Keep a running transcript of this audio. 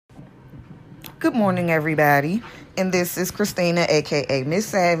Good morning, everybody. And this is Christina, aka Miss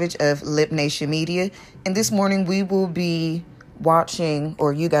Savage of Lip Nation Media. And this morning we will be watching,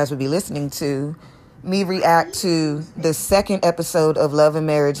 or you guys will be listening to, me react to the second episode of Love and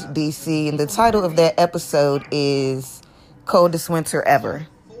Marriage DC. And the title of that episode is Coldest Winter Ever.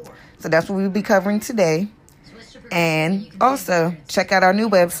 So that's what we'll be covering today. And also, check out our new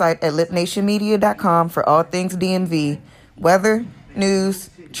website at lipnationmedia.com for all things DMV, weather, news,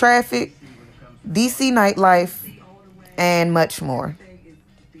 traffic, DC nightlife, and much more.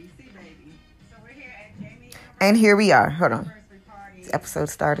 And here we are. Hold on. This episode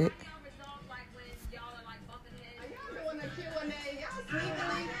started.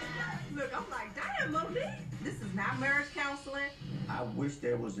 Look, I'm like, damn, Monique, this is not marriage counseling. I wish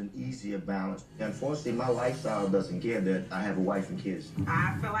there was an easier balance. Unfortunately, my lifestyle doesn't care that I have a wife and kids.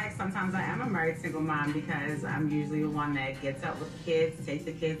 I feel like sometimes I am a married single mom because I'm usually the one that gets up with the kids, takes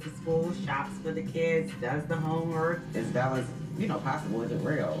the kids to school, shops for the kids, does the homework. Is balance, possible? Is it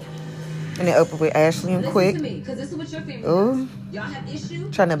real? And it opened with Ashley and Quick. Ooh.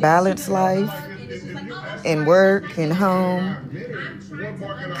 Trying to balance life and work and home.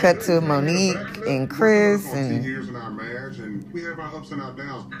 Cut to Monique and Chris and we have our ups and our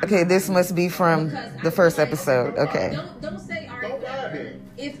downs. okay, this must be from the first episode. Okay. Don't buy it.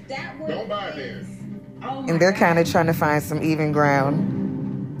 If that were don't buy it. And they're kind of trying to find some even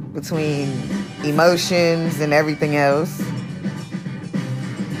ground between emotions and everything else.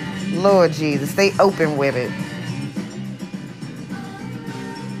 Lord Jesus, stay open with it.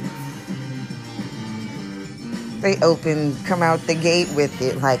 Stay open, come out the gate with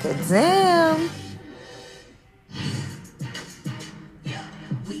it like a damn.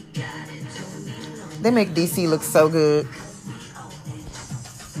 They make DC look so good.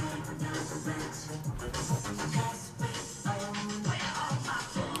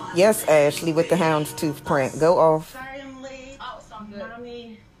 Yes, Ashley, with the houndstooth print. Go off. Certainly. Oh, so good.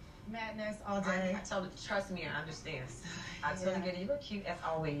 Mommy, madness all day. I totally trust me. I understand. I totally get it. You look cute as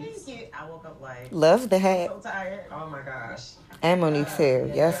always. Thank you. I woke up like Love the hat. so tired. Oh my gosh. And Monique's hair.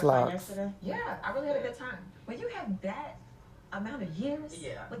 Yes, locks. Yesterday? Yeah, I really had a good time. When you have that amount of years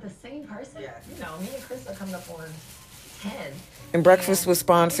Yeah. with the same person, Yes. me and Chris are coming up on 10. And breakfast was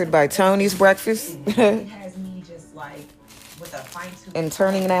sponsored by Tony's Breakfast. It has me just like with a fine tooth And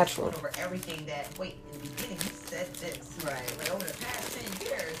turning natural. going over everything that. Wait, in the beginning you said this, Right. But over the past 10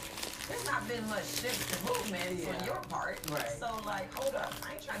 years, there's not been much shift and movement on your part. Right. So like, hold up,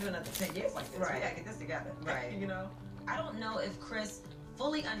 I ain't trying to do another 10 years like this. Right. We gotta get this together. Right. I don't know if Chris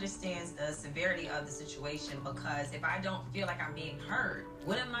fully understands the severity of the situation, because if I don't feel like I'm being heard,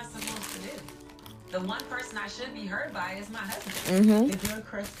 what am I supposed to do? The one person I should be heard by is my husband. Mm-hmm. Did you and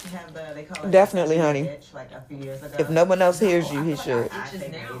Chris have they call it Definitely, the honey. itch, like a few years ago? If no one else hears you, I he feel should. like I our itch is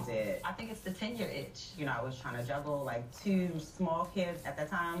think now. they did. I think it's the 10-year itch. I was trying to juggle like 2 small kids at the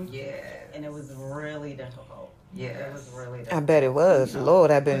time. Yeah. And it was really difficult. Yes. It was really I difficult. bet it was.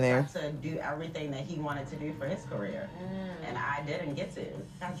 Lord, I've been there. To do everything that he wanted to do for his career. And I didn't get to.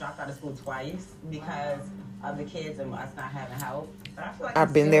 I dropped out of school twice because of the kids and us not having help. But I feel like I've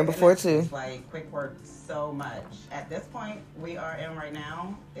I'm been still there in before, it. too. It's like Quick worked so much. At this point we are in right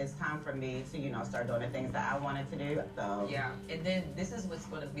now, it's time for me to, start doing the things that I wanted to do. So Yeah. And then this is what's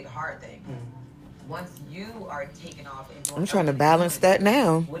going to be the hard thing. Once you are taking off and doing I'm trying to something balance you that wanna do,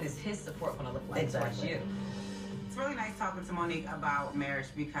 now. what is his support going to look like Exactly. towards you? It's really nice talking to Monique about marriage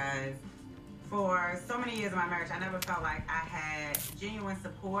because for so many years of my marriage, I never felt like I had genuine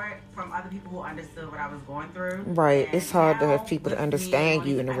support from other people who understood what I was going through. Right. And It's hard to now, have people to with me understand and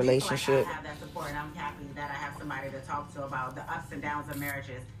you in a Monique, I do feel relationship. like I have that support, and I'm happy that I have somebody to talk to about the ups and downs of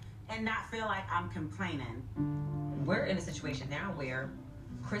marriages and not feel like I'm complaining. We're in a situation now where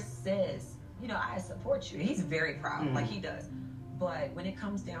Chris says, I support you. He's very proud, like he does. But when it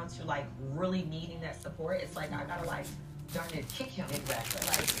comes down to like really needing that support, it's like I gotta like darn it kick him. Exactly.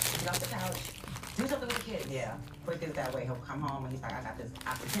 Like get off the couch, do something with the kids. Yeah. Quick is that way. He'll come home and he's like, I got this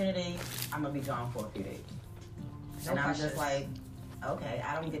opportunity. I'm going to be gone for a few days. No and I'm questions. just like, okay,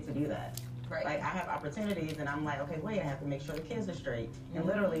 I don't get to do that. Right. Like, I have opportunities, and I'm like, okay, wait, I have to make sure the kids are straight. And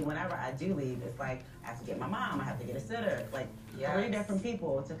literally, whenever I do leave, it's like, I have to get my mom, I have to get a sitter. Like, 3 different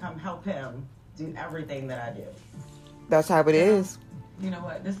people to come help him do everything that I do. That's how it is. You know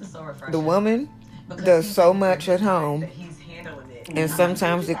what? This is so refreshing. The woman Because does he's so like, much at home. that He's handling it. And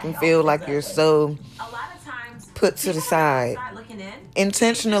sometimes it can feel like you're so A lot of times put to the people side, start looking in,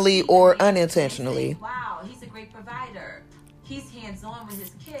 intentionally or unintentionally. wow, he's a great provider. He's hands-on with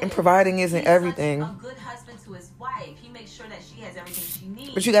his kids. And providing isn't He's everything. such a good husband to his wife. He makes sure that she has everything she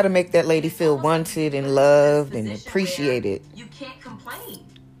needs. But you got to make that lady feel wanted and loved and appreciated. You can't complain.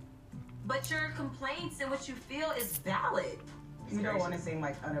 but your complaints and what you feel is valid. You don't want to seem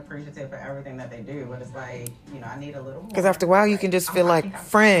like unappreciative for everything that they do, but it's like, you know, I need a little more. Because after a while, you can just feel like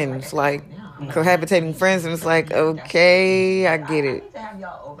friends, like cohabitating friends, and it's like, okay, I get I it. need to have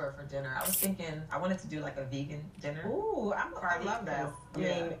y'all over for dinner. I was thinking I wanted to do like a vegan dinner. Ooh, I love that. I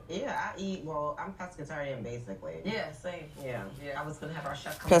mean, I eat. Well, I'm pescatarian basically. Yeah, same. Yeah. I was gonna have our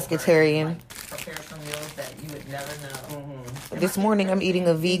chef come Pescatarian. over and, like, prepare some meals that you would never know. This morning, I'm eating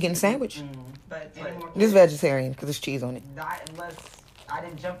a vegan sandwich. But This vegetarian because there's cheese on it. not unless I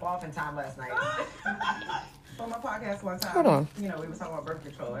didn't jump off in time last night. On my podcast one time, Hold on. you know, we were talking about birth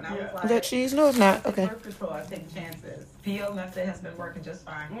control, and I was like, Is that cheese? No, it's not. Okay. birth control, I take chances. PO method has been working just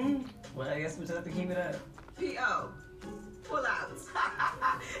fine. Well, I guess we just have to keep it up. PO. Pull outs.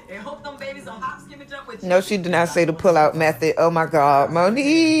 And hope them babies don't hop, skip, and jump with you. No, she did not say the pull-out method. Oh, my God.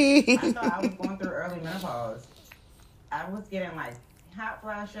 Monique. I thought I was going through early menopause. I was getting like hot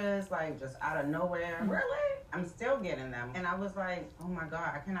flashes, like just out of nowhere. Really? I'm still getting them. And I was like, oh my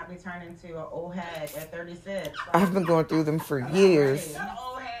God, I cannot be turned into an old hag at 36. Like, I've been going through them for years. Not an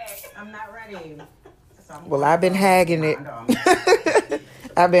old hag. I'm not ready. So Well, I've been hagging it.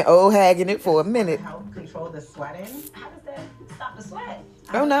 I've been old hagging it for a minute. Help control the sweating. How does that stop the sweat?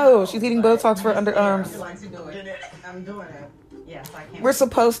 Oh, no. She's eating Botox for underarms. I'm doing it. Yes, I can't. We're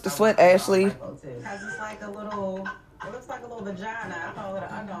supposed to sweat, Ashley. Because it's like a little, it looks like a little vagina. I call it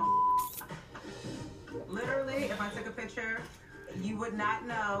an underarm. Literally, if I took a picture, you would not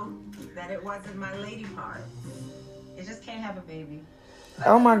know that it wasn't my lady part. It just can't have a baby.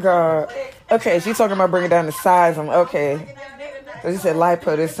 Oh, my God. Okay, she's talking about bringing down the size. I'm okay. So she said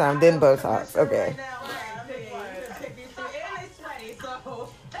lipo this time, then Botox. Okay.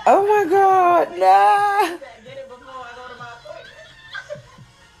 Oh, my God. Nah.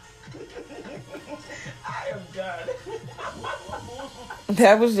 I am done.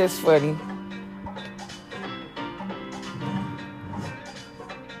 That was just funny.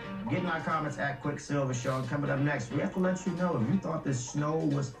 Getting our comments at Quicksilver Show. And coming up next, we have to let you know if you thought this snow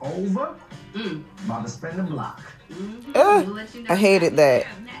was over, about to spend the block. Ugh, I hated that.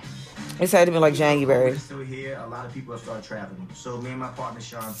 It's had to be like January. We're still here. A lot of people have started traveling. So me and my partner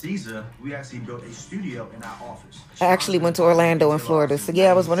Sean Caesar, we actually built a studio in our office. I actually went to Orlando in Florida. So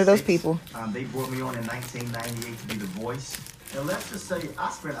yeah, I was one of those people. They brought me on in 1998 to be the voice. And let's just say I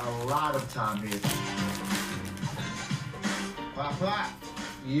spent a lot of time here. Pop.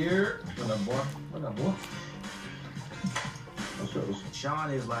 Here. What up, boy? What up, boy? What's up? Sean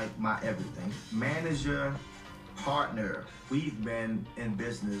is like my everything. Manager, partner. We've been in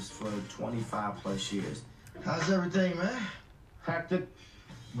business for 25 plus years. How's everything, man? Hectic.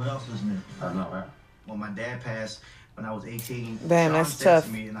 What else is new? I know, right? When my dad passed when I was 18, Damn, Sean that's said tough.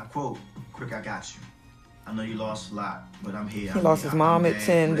 to me, and I quote, "Quick, I got you. I know you lost a lot, but I'm here. He lost his mom at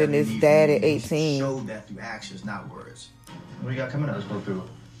 10 and his dad at 18. Show that through actions, not words." What you got coming up? Let's go through it.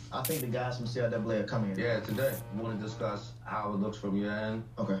 I think the guys from CIAA are coming here. Yeah, today we want to discuss how it looks from your end.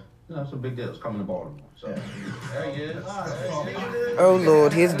 Okay. You know, it's a big deal. It's coming to Baltimore. So there he is. Oh,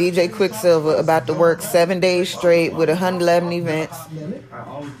 Lord. Here's DJ Quicksilver about to work 7 days straight with 111 events.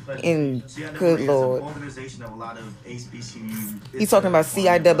 And good Lord. He's talking about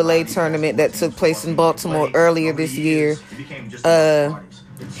CIAA tournament that took place in Baltimore earlier this year.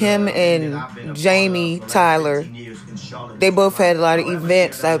 Him and Jamie Tyler, they both had a lot of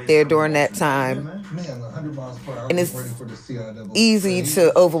events out there during that time. Man, 100 miles per hour. And it's ready for the CIAA. easy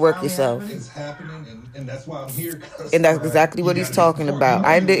to overwork yourself. It's happening, and that's why I'm here. And that's exactly what he's talking about.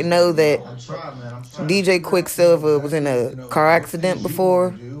 I didn't know that DJ Quicksilver was in a car accident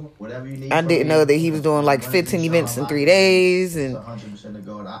before. I didn't know that he was doing like 15 events in 3 days. And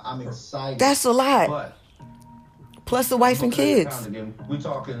I'm excited. that's a lot. But Plus the wife and kids. We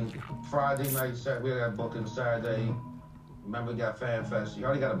talking Friday night, we got booking Saturday. Remember, we got Fan Fest. You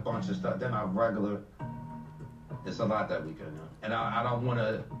already got a bunch of stuff. Then our regular. It's a lot that weekend. And I don't want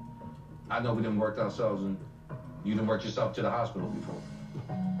to. I know we didn't work ourselves, and you didn't work yourself to the hospital before.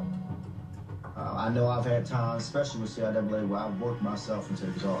 I know I've had times, especially with CIAA, where I've worked myself into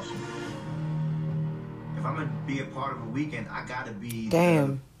exhaustion. If I'm gonna be a part of a weekend, I gotta be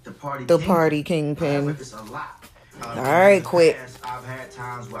the party kingpin. It's a lot. All right, quick. I've had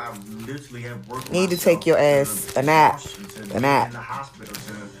times where I literally have worked. Need to take your ass a nap. A nap. In the hospital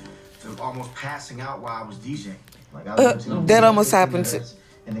to almost passing out while I was DJing. Like that almost happened to.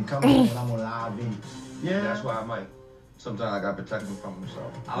 And then come home and I'm on an IV. Yeah, that's why I might Sometimes I got to protect him from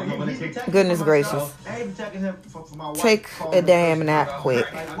himself. I don't know when to take that. Goodness gracious. I ain't protecting him from my wife. Take a damn nap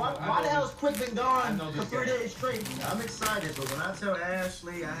quick. Like, why the hell is Quick been gone for 3 days straight? I'm excited, but when I tell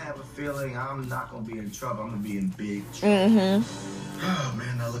Ashley, I have a feeling I'm not going to be in trouble. I'm going to be in big trouble. Mm-hmm. Oh,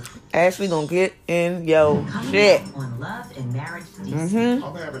 man, now look. Ashley gonna get in yo shit. On love and marriage. Mm-hmm.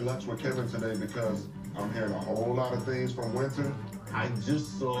 I'm having lunch with Kevin today because I'm hearing a whole lot of things from Winter. I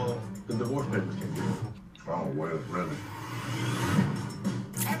just saw the divorce papers came in. Oh, well, really?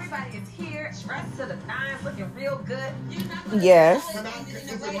 Everybody is here, dressed to the nines, looking real good. Yes.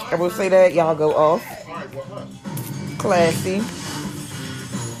 I will say that. Y'all go off. All right, well, hush. Classy.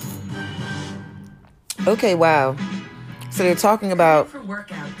 Okay, wow. So they're talking about For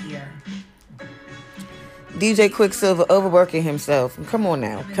workout gear. DJ Quicksilver overworking himself. Come on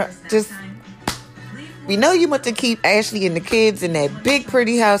now. Just, we know you want to keep Ashley and the kids in that big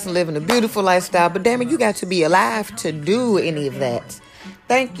pretty house and living a beautiful lifestyle, but damn it, you got to be alive to do any of that.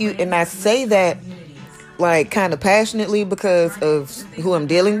 Thank you. And I say that like kind of passionately because of who I'm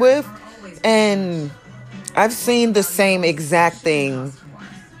dealing with. And I've seen the same exact thing,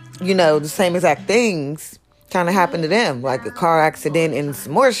 the same exact things kind of happen to them, like a car accident and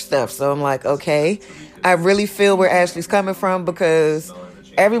some more stuff. So I'm like, okay, I really feel where Ashley's coming from because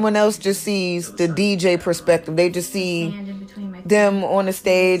everyone else just sees the DJ perspective. They just see them on the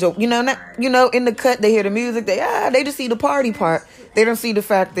stage or, in the cut, they hear the music. They just see the party part. They don't see the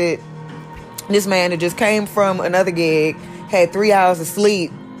fact that this man that just came from another gig, had 3 hours of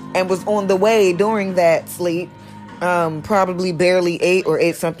sleep and was on the way during that sleep. Probably barely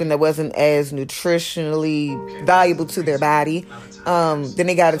ate something that wasn't as nutritionally valuable to their body. Then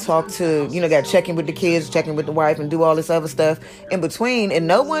they got to talk to, got to check in with the kids, check in with the wife, and do all this other stuff in between. And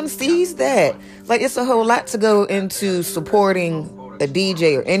no one sees that. Like, it's a whole lot to go into supporting a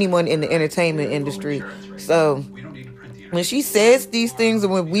DJ or anyone in the entertainment industry. So when she says these things,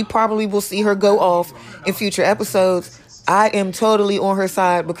 and when we probably will see her go off in future episodes, I am totally on her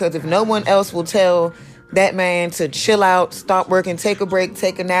side because if no one else will tell that man to chill out, stop working, take a break,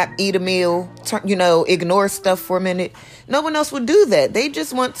 take a nap, eat a meal, ignore stuff for a minute. No one else would do that. They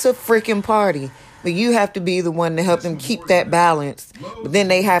just want to freaking party. But you have to be the one to help them keep that balance. But then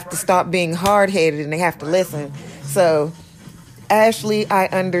they have to stop being hard-headed and they have to listen. So, Ashley, I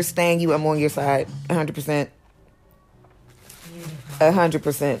understand you. I'm on your side 100%.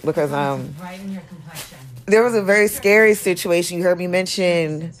 100%. Because there was a very scary situation. You heard me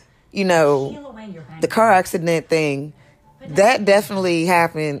mention, the car accident thing. That definitely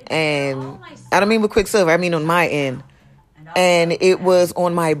happened. And I don't mean with Quicksilver. I mean on my end. And it was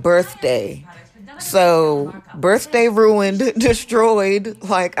on my birthday. So, birthday ruined, destroyed.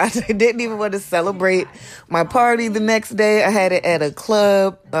 Like, I didn't even want to celebrate my party the next day. I had it at a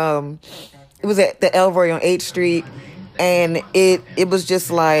club. It was at the Elroy on 8th Street. And it was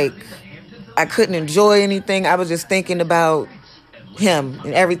just like, I couldn't enjoy anything. I was just thinking about him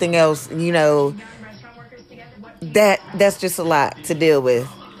and everything else. That's just a lot to deal with.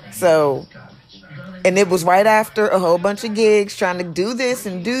 So, and it was right after a whole bunch of gigs, trying to do this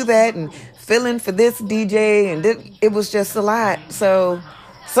and do that and filling for this DJ, and it was just a lot. So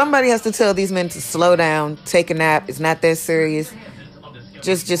somebody has to tell these men to slow down, take a nap. It's not that serious.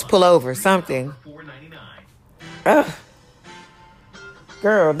 Just pull over, something. Ugh.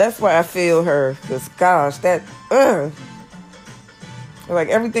 Girl, that's why I feel her. Because gosh, like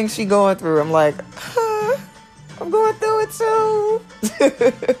everything she going through, I'm like, I'm going through it too.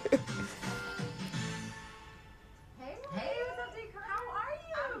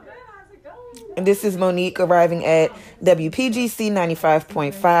 And this is Monique arriving at WPGC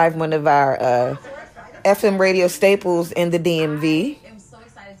 95.5, one of our FM radio staples in the DMV. I am so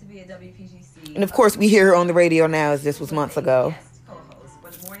excited to be at WPGC. And of course, we hear her on the radio now, as this was months ago. Co-host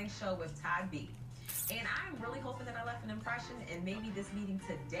for the morning show with Todd B. And I'm really hoping that I left an impression, and maybe this meeting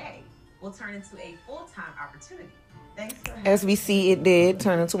today will turn into a full-time opportunity. Thanks for having me. As we see, it did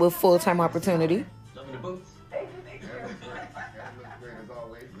turn into a full-time opportunity. Loving the boots. Thank you. Great as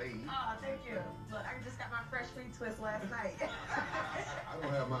always, lady. Oh, thank you. Look, I just got my fresh retwist last night. I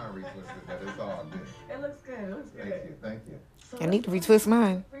don't have mine retwisted, but it's all good. It looks good. Thank you. So I need to retwist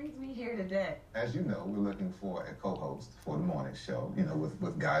mine. what brings me here today? As you know, we're looking for a co-host for the morning show,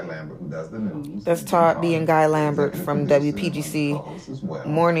 with Guy Lambert, who does the news. That's Todd B. and Guy Lambert from WPGC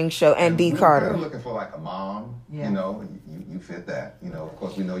Morning Show, and D. Carter. We're looking for like a mom, you fit that. Of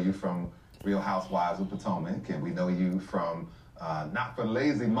course, we know you from Real Housewives of Potomac, and we know you from Not for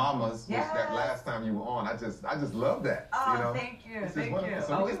Lazy Mamas, which that last time you were on, I just love that. Oh, thank you. So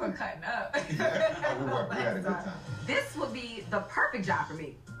we were cutting up. Yeah, we were. We had a good time. This would be the perfect job for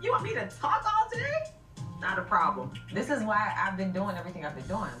me. You want me to talk all today? Not a problem. This is why I've been doing everything I've been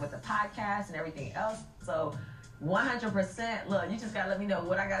doing with the podcast and everything else. So 100%, look, you just gotta let me know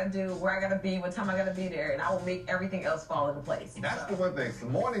what I gotta do, where I gotta be, what time I gotta be there, and I will make everything else fall into place. That's the one thing. It's the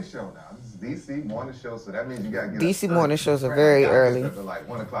morning show now. This is DC morning show, so that means you gotta get DC up morning shows are very early. Like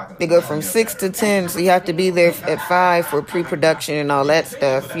 1 o'clock. They go from 6 to 10, so you have to be there at 5 for pre-production and all that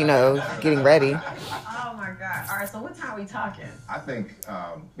stuff, you know, getting ready. Oh my God. All right, so what time are we talking? I think,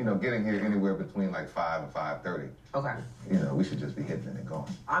 getting here anywhere between like 5 and 5:30. Okay. We should just be hitting it and going.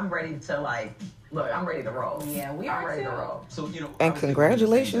 I'm ready to I'm ready to roll. Yeah, I'm ready to roll. So, And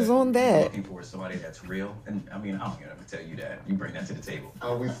congratulations on that. Looking for somebody that's real. And I mean, I'm going to tell you that. You bring that to the table.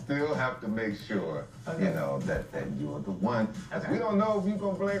 We still have to make sure, that you're the one. We don't know if you're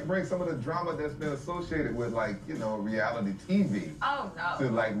going to bring some of the drama that's been associated with, reality TV. Oh, no.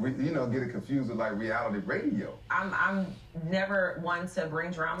 To, get it confused with, reality radio. I'm never one to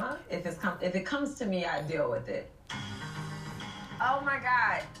bring drama. If it comes to me, I deal with it. Oh my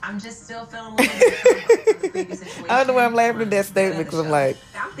God. I'm just still feeling a little bit I don't know why I'm laughing at that statement because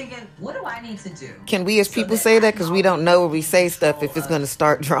I'm thinking, what do I need to do? Can we as people say that? Because we don't know when we say stuff if it's going to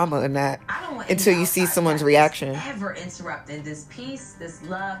start drama or not until you see someone's reaction. Ever interrupting this peace, this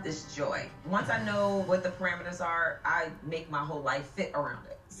love, this joy. Once I know what the parameters are, I make my whole life fit around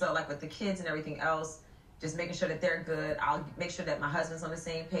it. So with the kids and everything else, just making sure that they're good. I'll make sure that my husband's on the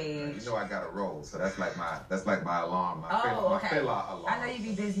same page. I got a roll, so that's like my alarm. My okay. Alarm. I know you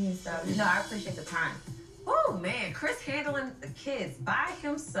be busy and stuff. I appreciate the time. Oh man, Chris handling the kids by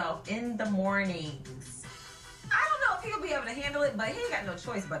himself in the mornings. I don't know if he'll be able to handle it, but he ain't got no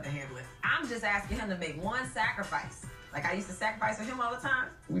choice but to handle it. I'm just asking him to make one sacrifice. Like I used to sacrifice for him all the time.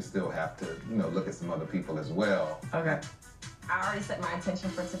 We still have to, look at some other people as well. Okay. I already set my intention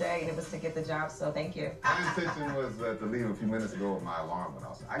for today, and it was to get the job, so thank you. My intention was to leave a few minutes ago with my alarm went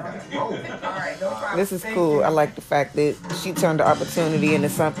off. I got it rolling. All right, no problem. This is cool. I like the fact that she turned the opportunity into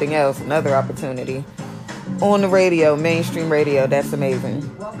something else, another opportunity. On the radio, mainstream radio, that's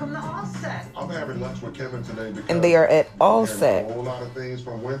amazing. Welcome to Offset. I'm having lunch with Kevin today because and they are at Offset. A whole lot of things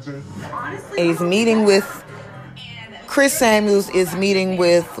from Winter. Honestly, he's meeting with Chris Samuels is meeting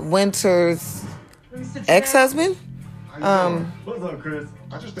with Winter's ex-husband. What's up, Chris?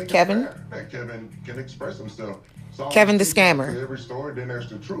 I just think Kevin. That Kevin can express himself. So Kevin the scammer. Every story, then there's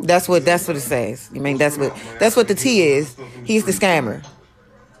the truth. That's what it says. I mean, that's what the T is. He's the scammer.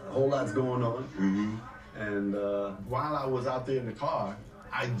 A whole lot's going on. Mm-hmm. And while I was out there in the car,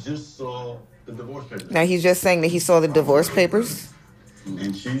 I just saw the divorce papers. Now he's just saying that he saw the divorce papers.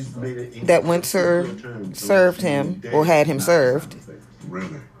 And she's made it that Winter served him or had him served.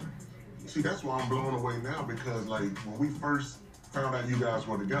 Really? See, that's why I'm blown away now because, when we first found out you guys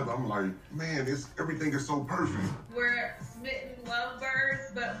were together, I'm like, man, everything is so perfect. We're smitten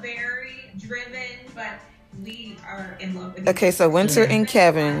lovebirds, but very driven, but we are in love with each other. Okay, so Winter and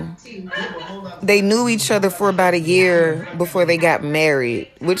Kevin, they knew each other for about a year before they got married,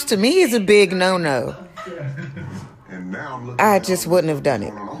 which to me is a big no-no. And now I'm looking I just wouldn't have done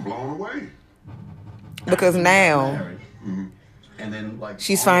it. I'm blown away. Because now and then,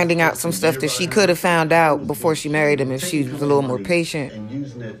 she's finding out some stuff that she could have found out before she married him if she was a little more patient. And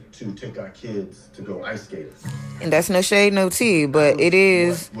using it to take our kids to go ice skating. And that's no shade, no tea, but it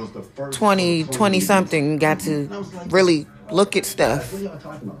is 20 something. Got to really look at stuff. What are y'all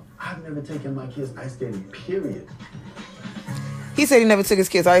talking about? I've never taken my kids ice skating, period. He said he never took his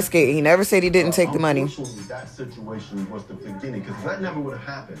kids ice skating. He never said he didn't take the money. That situation was the beginning, because if that never would have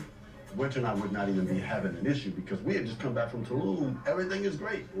happened, Winter and I would not even be having an issue because we had just come back from Tulum. Everything is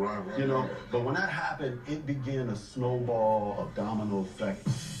great, right. But when that happened, it began a snowball of domino effect.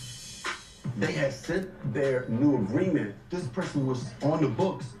 They had sent their new agreement. This person was on the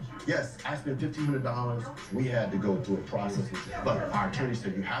books. Yes, I spent $1,500. We had to go through a process. But our attorney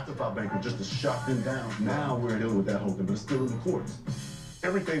said, you have to file bankruptcy just to shut them down. Now we're dealing with that whole thing, but it's still in the courts.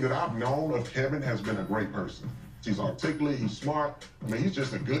 Everything that I've known of Kevin has been a great person. He's articulate, he's smart. I mean, he's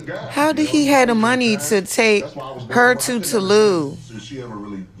just a good guy. How did he have the money to take her to Tulum? Did she ever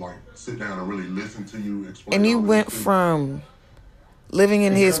really, sit down and really listen to you explain? And you went from living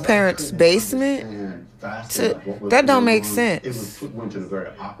in his parents' basement to... That don't make sense. It was put Winter in a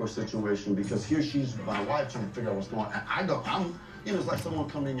very awkward situation because here she's my wife trying to figure out what's going on. It's like someone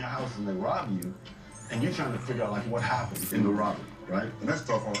coming in your house and they rob you, and you're trying to figure out, what happened in the robbery. Right? And that's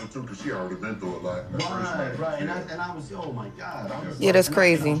tough on her, too, because she already been through a lot. Right. And I was, oh, my God. That's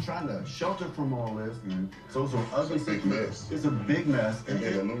crazy. I was trying to shelter from all this. So it's an ugly situation. It's a big mess. And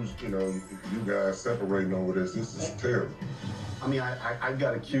then to lose, you guys separating over this is terrible. I mean, I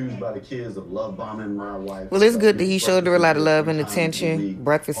got accused by the kids of love bombing my wife. Well, it's good that he showed her a lot of love and attention,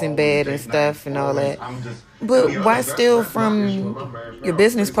 breakfast in bed and stuff and all that. But why steal from your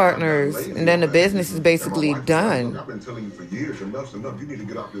business partners? And then the business is basically done. I've been telling you for years, enough's enough. You need to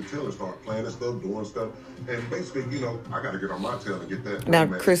get off your tail and start planning stuff, doing stuff. And basically, you know, I got to get on my tail and get that. Now,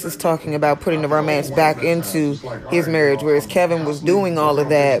 Chris is talking about putting the romance back into his marriage, whereas Kevin was doing all of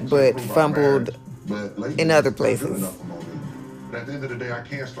that, but fumbled in other places. But at the end of the day, I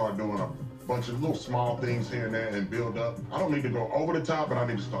can't start doing a bunch of little small things here and there and build up. I don't need to go over the top, but I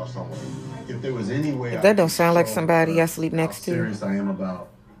need to start somewhere. If there was any way, That don't sound like somebody I sleep next to. How serious I am about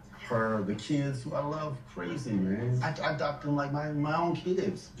her, the kids who I love crazy, man. I adopt them like my own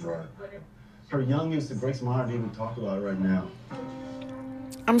kids. Right. Her youngest, it breaks my heart to even talk about it right now.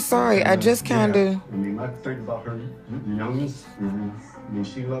 I'm sorry, I just kind of... I mean, I think about her youngest. I mean,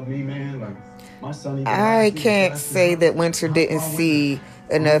 she loved me, man. Like, my son... I can't say that Winter didn't see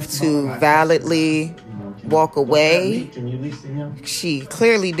enough to validly walk away. She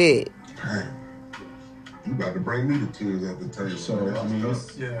clearly did. You about to bring me to tears at the table. So, I mean,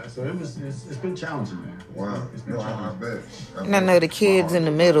 it's been challenging, man. Wow. It's been challenging. I bet. And I know the kid's in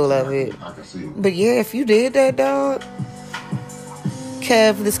the middle of it. I can see it. But yeah, if you did that, dog,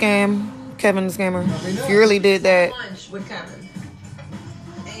 Kevin the scammer, if you really did that. Lunch with Kevin.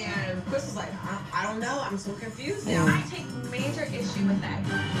 And Chris was like, I don't know. I'm so confused now. I take major issue with that.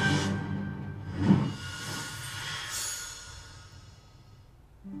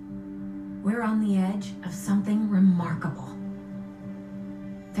 We're on the edge of something remarkable.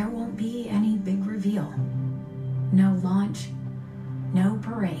 There won't be any big reveal. No launch. No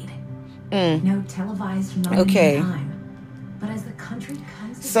parade. No televised moment in time. But as the country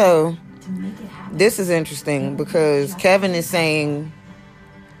comes together to make it happen, this is interesting because Kevin is saying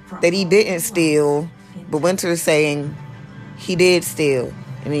that he didn't steal, but Winter is saying he did steal.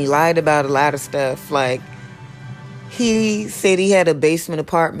 And he lied about a lot of stuff. Like, he said he had a basement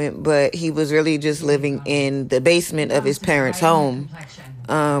apartment, but he was really just living in the basement of his parents' home.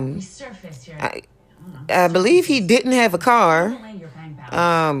 I believe he didn't have a car.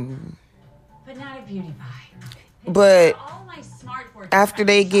 But after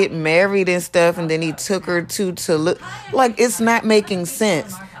they get married and stuff, and then he took her to look, like, it's not making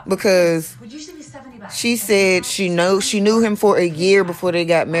sense because she said she knew him for a year before they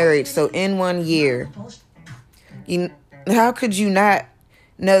got married. So in 1 year, how could you not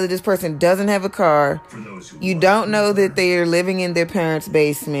know that this person doesn't have a car? You don't know that they are living in their parents'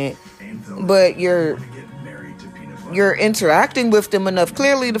 basement, but you're interacting with them enough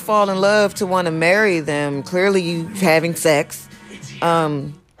clearly to fall in love to want to marry them. Clearly you having sex.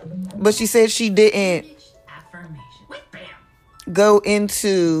 But she said she didn't go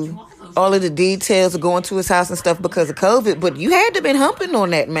into all of the details of going to his house and stuff because of COVID, but you had to been humping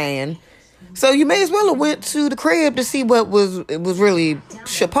on that man. So you may as well have went to the crib to see what was really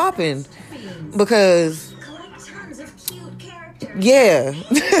popping, because yeah.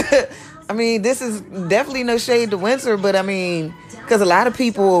 I mean, this is definitely no shade to Winter, but I mean, because a lot of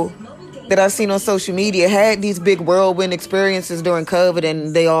people that I've seen on social media had these big whirlwind experiences during COVID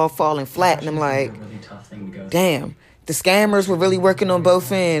and they all falling flat. And I'm like, damn, the scammers were really working on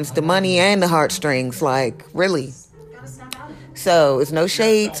both ends, the money and the heartstrings, like, really. So it's no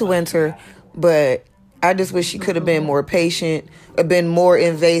shade to Winter, but I just wish she could have been more patient, or been more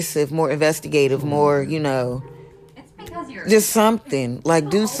invasive, more investigative, more, just something. Like,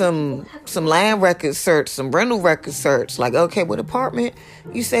 do some land record search, some rental record search. Like, okay, what apartment?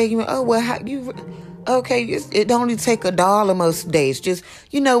 You say, okay, it only take $1 most days. Just,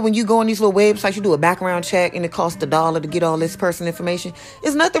 when you go on these little websites, you do a background check and it costs $1 to get all this person information.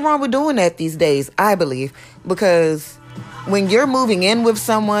 There's nothing wrong with doing that these days, I believe, because when you're moving in with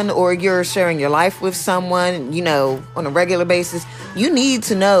someone or you're sharing your life with someone, on a regular basis, you need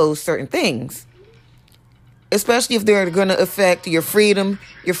to know certain things. Especially if they're going to affect your freedom,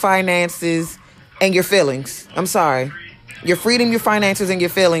 your finances, and your feelings. I'm sorry. Your freedom, your finances, and your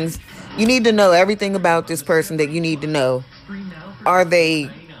feelings. You need to know everything about this person that you need to know.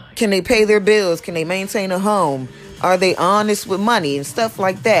 Can they pay their bills? Can they maintain a home? Are they honest with money and stuff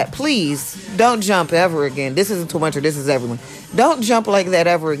like that? Please don't jump ever again. This isn't too much, or this is everyone. Don't jump like that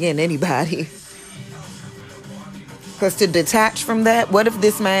ever again, anybody. Because to detach from that, what if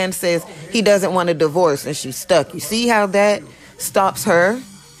this man says he doesn't want a divorce and she's stuck? You see how that stops her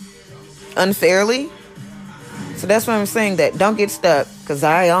unfairly? So that's why I'm saying that don't get stuck, because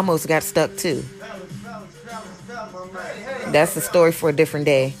I almost got stuck too. That's the story for a different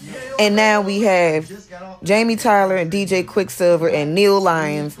day. And now we have Jamie Tyler and DJ Quicksilver and Neil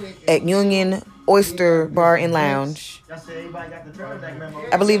Lyons at Union Oyster Bar and Lounge.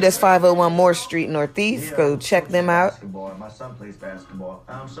 I believe that's 501 Moore Street Northeast. Go check them out. My son plays basketball.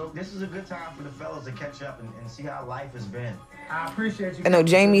 So this is a good time for the fellas to catch up and see how life has been. I appreciate you. I know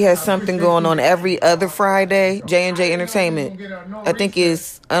Jamie has something going on every other Friday. J&J Entertainment. I think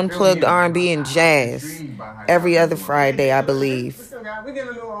it's Unplugged R&B and Jazz. Every other Friday, I believe. We're getting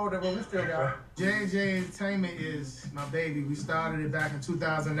a little older, but we still got J&J Entertainment is my baby. We started it back in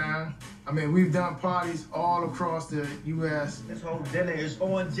 2009. I mean, we've done parties all across the U.S. This whole dinner is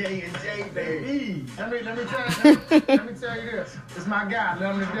on J&J, baby. Let me tell you this. It's my guy,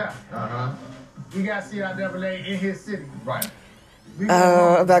 love him to death. We got CIAA in his city. Right.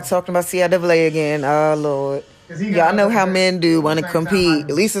 I'm back talking about CIAA again. Oh, Lord. Y'all know how men do want to compete.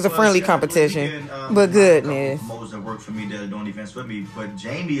 At least it's a friendly competition. But goodness. Most that work for me that are doing events with me, but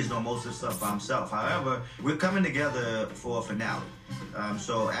Jamie is doing most of the stuff by himself. However, we're coming together for a finale.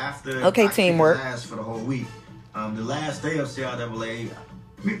 So after teamwork for the whole week, the last day of CIAA,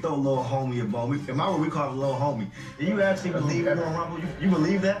 we throw a little homie a bone. In my world, we call it a little homie. And you actually believe we're gonna rumble? You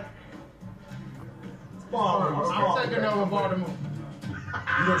believe that? I'm taking over Baltimore.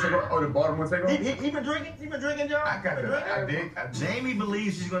 You gonna take over? Oh, the Baltimore take over? He been drinking? He been drinking, Joe? I got that. I did. Jamie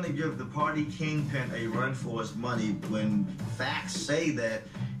believes he's going to give the party kingpin a run for his money when facts say that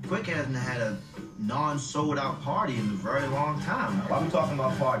Quick hasn't had a non-sold out party in a very long time. Why are we talking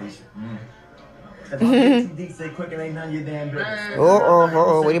about parties? If I get too deep, say Quick, it ain't none of your damn business.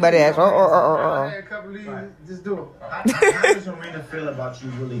 What anybody ask? I had a couple of these. Just do it. How does Arena feel about you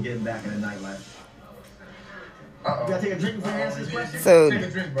really getting back in the nightlife? You gotta take a drink before you answer this question? So,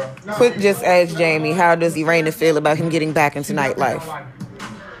 Quick just asked Jamie, how does Irena feel about him getting back into nightlife?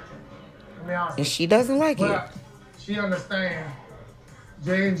 And she doesn't like it. She understands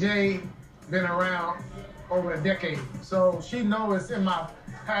J&J been around over a decade. So she knows it's in my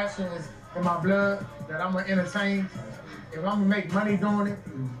passion, it's in my blood that I'm gonna entertain. If I'm gonna make money doing it,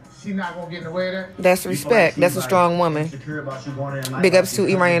 she's not gonna get in the way of that. That's respect. That's a strong woman. Big ups to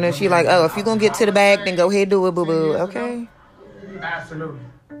Irena. She like, oh, if you're gonna get to the bag, then go ahead, do it, boo-boo. Okay. Absolutely.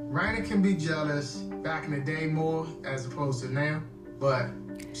 Raina can be jealous back in the day more as opposed to now, but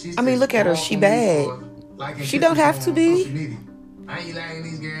she's. I mean, look at her. She bad. She don't have to be. I ain't liking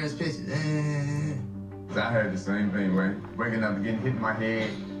these girls' pictures. I heard the same thing, man. Waking up and getting hit in my head.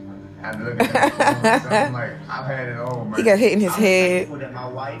 Had to look at something like I've had it all, man. He got hit in his head. That my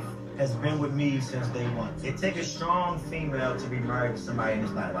wife has been with me since day one. It takes a strong female to be married to somebody in this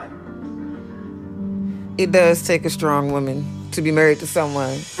nightlife. It does take a strong woman to be married to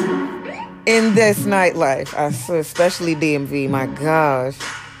someone in this nightlife. I swear, especially DMV. My gosh,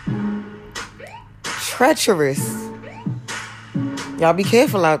 treacherous. Y'all be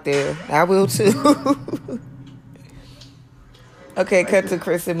careful out there. I will too. Okay, cut to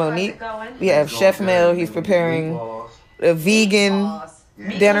Chris and Monique. We have Chef Mel. He's preparing a vegan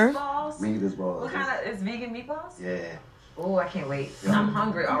dinner. Meatless balls. What kind of is vegan meatballs? Yeah. Oh, I can't wait. Yeah. I'm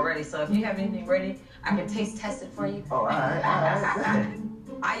hungry already. So if you have anything ready, I can test it for you. Oh, all right.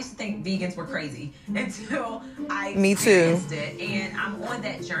 I used to think vegans were crazy until I Me too. experienced it, and I'm on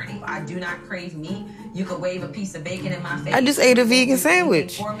that journey. I do not crave meat. You could wave a piece of bacon in my face. I just ate a vegan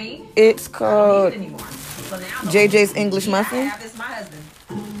sandwich. For me, it's called so JJ's English Muffin. This my husband.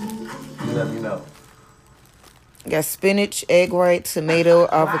 Let me know. Got spinach, egg white, tomato,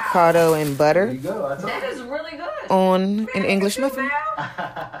 avocado, and butter. There you go. That is really good. On an English muffin.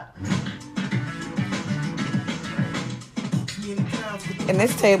 And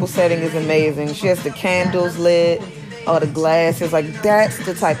this table setting is amazing. She has the candles lit, all the glasses. Like, that's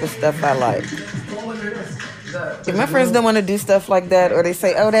the type of stuff I like. If my friends don't want to do stuff like that, or they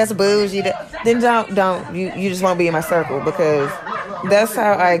say, oh, that's bougie, then don't. You just won't be in my circle, because that's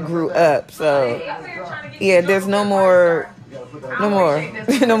how I grew up. So, yeah, there's no more of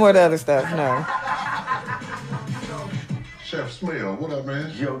the other stuff, no. Chef Smell, what up,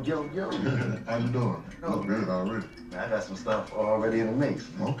 man? Yo. How you doing? Look good already. I got some stuff already in the mix.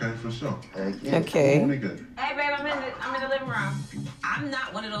 Okay, for sure. Okay. Hey, babe, I'm in the living room. I'm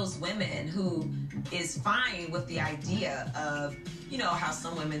not one of those women who is fine with the idea of, you know, how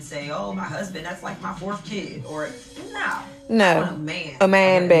some women say, oh, my husband, that's like my fourth kid. Or, no. I want a man. A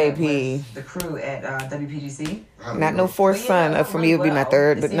man, baby. The crew at WPGC. Not no fourth son. For me, it would be my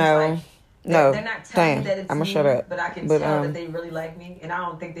third, but no. No, they're not telling me that it's I'm gonna me, shut up. But I can tell that they really like me, and I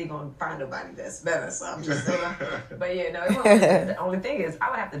don't think they're gonna find nobody that's better. So I'm just saying. But yeah, no. The only thing is, I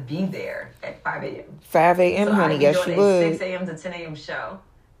would have to be there at 5 a.m. 5 a.m., so honey. Yes, you would. 6 a.m. to 10 a.m. show.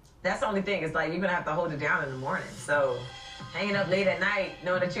 That's the only thing. It's like you're gonna have to hold it down in the morning. So hanging up late at night,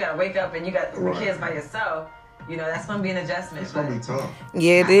 knowing that you gotta wake up and you got the kids by yourself, You know, that's going to be an adjustment. It's going to be tough.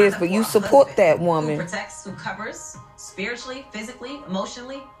 Yeah, it is, but you support that woman. Who protects, who covers, spiritually, physically,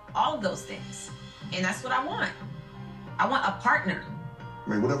 emotionally, all of those things. And that's what I want. I want a partner. I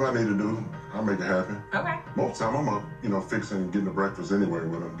mean, whatever I need to do, I'll make it happen. Okay. Most of the time, I'm up, fixing, getting the breakfast anyway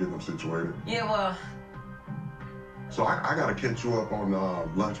with them, getting them situated. Yeah, well. So I got to catch you up on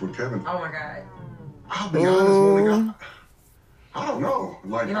lunch with Kevin. Oh, my God. I'll be honest, I don't know.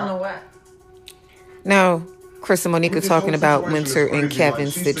 Like, you don't know what? Now, Chris and Monica talking about Winter and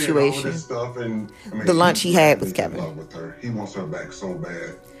Kevin's situation. The lunch he had with Kevin. He wants her back so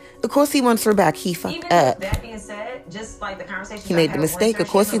bad. Of course he wants her back. He fucked Even up. With that being said, just like the conversation He made the mistake. Of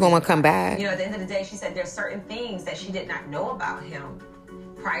course he's going to come back. You know, at the end of the day, she said there's certain things that she did not know about him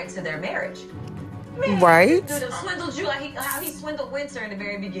prior to their marriage. Man, right? This dude swindled you like how he swindled Winter in the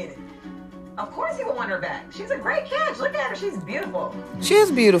very beginning. Of course he would want her back. She's a great catch. Look at her. She's beautiful. She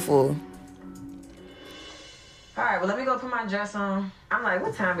is beautiful. All right, well, let me go put my dress on. I'm like,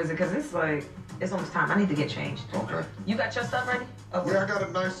 what time is it? Because it's almost time. I need to get changed. Okay. You got your stuff ready? Okay. Yeah, I got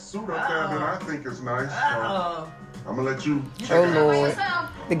a nice suit up there that I think is nice. So I'm going to let you check Oh, it Lord.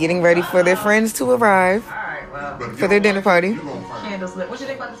 They're getting ready for their friends to arrive. All right, well. For their dinner party. Candles lit. What you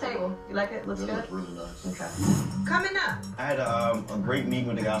think about the table? You like it? Looks good? Looks really nice. Okay. Coming up. I had a great meeting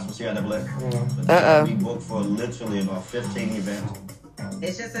with the Gospel CIAA. Uh-oh. We booked for literally about 15 events.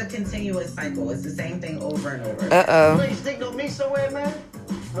 It's just a continuous cycle. It's the same thing over and over. Uh-oh. Wait, you think no meat somewhere, man?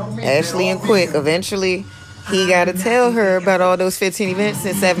 No meat. Ashley and Quick. Eventually, he got to tell her about all those 15 events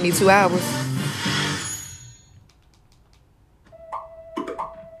in 72 hours.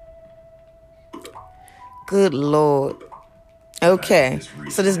 Good Lord. Okay,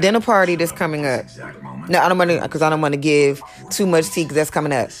 so this dinner party that's coming up. No, I don't want to, because I don't want to give too much tea because that's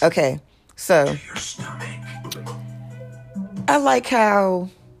coming up. Okay, so I like how,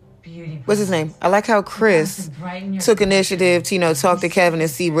 what's his name? I like how Chris took initiative to, talk to Kevin and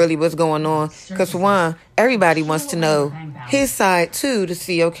see really what's going on. Because for one, everybody wants to know his side too, to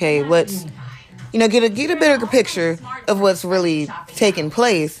see, okay, what's, get a bigger picture of what's really taking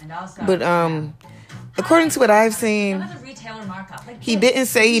place. But according to what I've seen, he didn't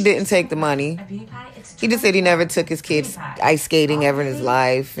say he didn't take the money. He just said he never took his kids ice skating ever in his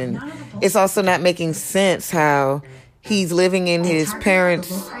life. And it's also not making sense how he's living in his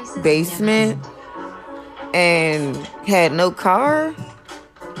parents' basement and had no car.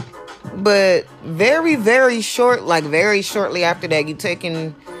 But very, very shortly after that, you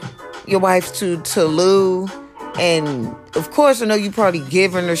taking your wife to Tulum. And of course, I know you probably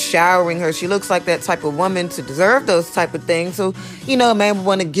giving her, showering her. She looks like that type of woman to deserve those type of things. So, a man would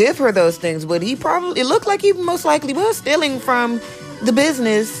want to give her those things. But it looked like he most likely was stealing from the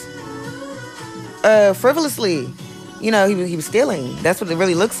business frivolously. He was stealing. That's what it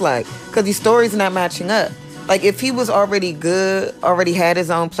really looks like. Because these stories are not matching up. Like, if he was already good, already had his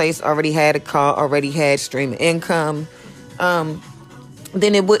own place, already had a car, already had streaming income,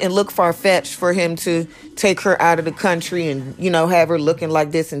 then it wouldn't look far-fetched for him to take her out of the country and, have her looking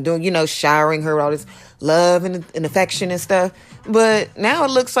like this and doing, showering her with all this love and affection and stuff. But now it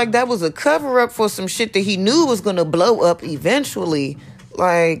looks like that was a cover-up for some shit that he knew was going to blow up eventually.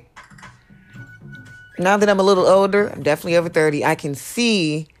 Like, now that I'm a little older, I'm definitely over 30, I can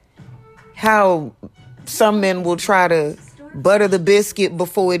see how some men will try to butter the biscuit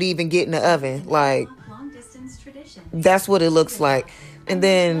before it even get in the oven. Like, that's what it looks like. And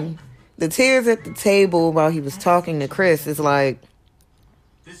then the tears at the table while he was talking to Chris is like,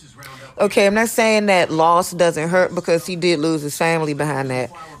 okay, I'm not saying that loss doesn't hurt because he did lose his family behind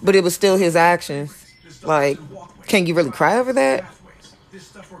that, but it was still his actions. Like, can you really cry over that?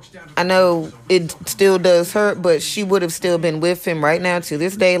 I know it still does hurt, but she would have still been with him right now to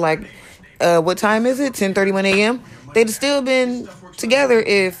this day. Like, what time is it? 10:31 a.m. They'd have still been together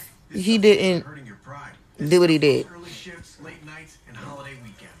if he didn't do what he did.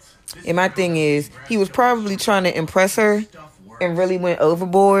 And my thing is, he was probably trying to impress her and really went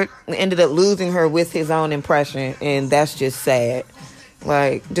overboard and ended up losing her with his own impression. And that's just sad.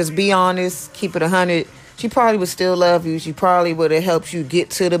 Like, just be honest, keep it 100. She probably would still love you. She probably would have helped you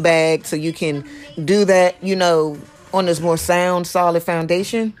get to the bag so you can do that, on this more sound, solid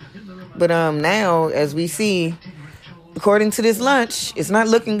foundation. But now, as we see, according to this lunch, it's not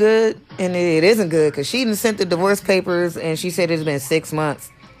looking good. And it isn't good because she done sent the divorce papers and she said it's been 6 months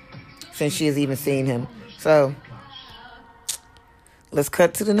since she has even seen him. So, let's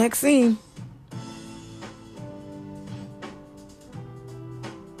cut to the next scene.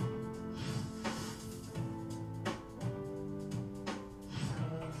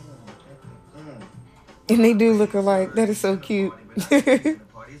 And they do look alike. That is so cute. It's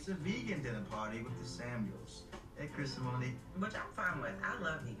a vegan dinner party with the Samuels. Chris and Monique. Which I'm fine with. I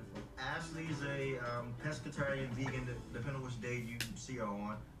love vegan food. Ashley's a pescatarian vegan, depending on which day you see her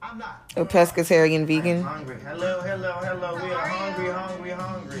on. I'm not. A pescatarian vegan. I'm hungry. Hello. We are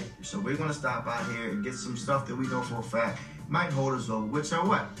hungry. So we're gonna stop out here and get some stuff that we know for a fact might hold us over, which are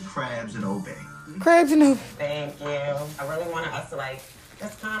what? Crabs and Obey. Crabs and Thank you. I really wanted us to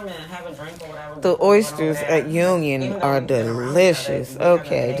just come and have a drink or whatever. the oysters at Union are delicious.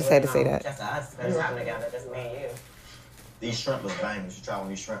 Okay, just had to say that. Just us spend time together, just me and you. These shrimp look banging. You should try one of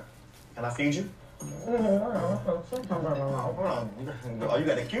these shrimp. Can I feed you? Oh, you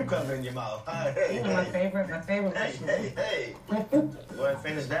got a cucumber in your mouth. Hey, my favorite. Hey. Go ahead and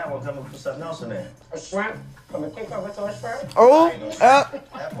finish that one. Come and put something else in there. A shrimp? From a cucumber to a shrimp? Oh,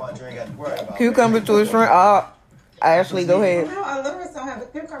 that part you ain't got to worry about. cucumber to a shrimp. Ashley, go ahead. No, I literally still have the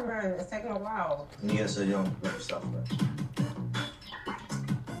cucumber and it's taking a while. Yeah, so you don't let yourself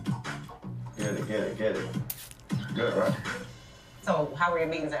Get it. Good, right? So, how were your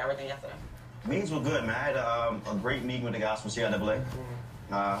meetings and everything yesterday? Meetings were good, man. I had a great meeting with the guys from CIAA.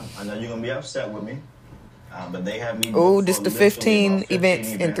 I know you're going to be upset with me, but they have me. Oh, this the 15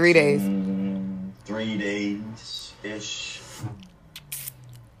 events in 3 days. 3 days-ish.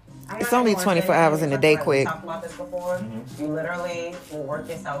 It's only 24 hours in a day, quick. We talked about this before. You literally will work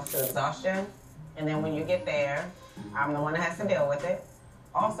yourself to exhaustion, and then when you get there, I'm the one that has to deal with it.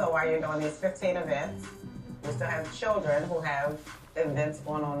 Also, while you're doing these 15 events, you still have children who have events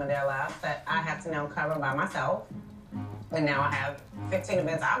going on in their lives that I have to now cover by myself. And now I have 15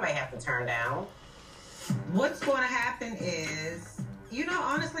 events I may have to turn down. What's going to happen is,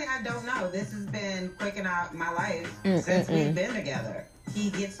 honestly, I don't know. This has been quick in my life since we've been together.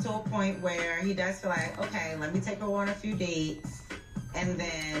 He gets to a point where he does feel like, okay, let me take her on a few dates, and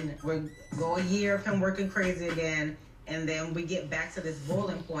then we'll go a year of him working crazy again, and then we get back to this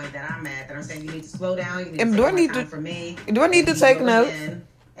boiling point that I'm at, that I'm saying you need to slow down, you need to take more time for me. Do I need to take notes? And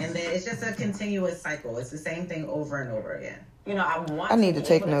then it's just a continuous cycle. It's the same thing over and over again. I need to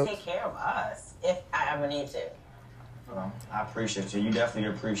take notes. Take care of us if I ever need to. I appreciate you. You definitely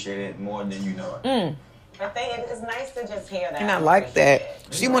appreciate it more than you know it. But it's nice to just hear that. And I like that.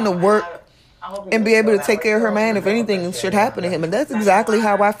 She want to work and be able to take care of her man if anything should happen to him. And that's exactly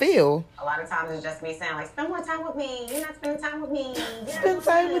how I feel. A lot of times it's just me saying, spend more time with me. You're not spending time with me. Spend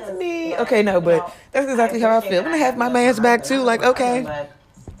time with me. Okay, no, but that's exactly how I feel. When I have my man's back too, okay. But,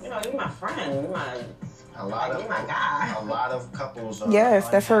 you're my friend. You're my guy. A lot of couples. Yes,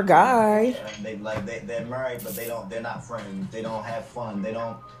 that's her guy. They're married, but they're not friends. They don't have fun. They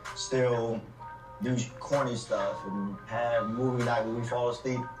don't still do corny stuff and have movie night where we fall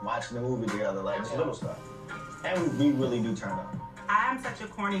asleep watching the movie together, just little stuff. And we really do turn up. I'm such a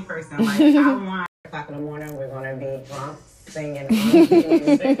corny person. I want o'clock in the morning, we're gonna be drunk singing R&B.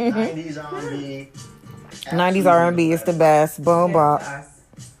 90s R&B. 90s R&B is the best. Boom bop.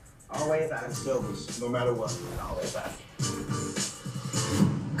 Always us. Silvers, no matter what. Always us.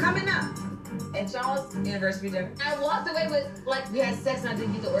 Coming up at y'all's anniversary dinner, I walked away with we had sex and I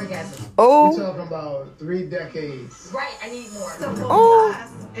didn't get the orgasm. Oh. We're talking about 3 decades. Right, I need more. So for us,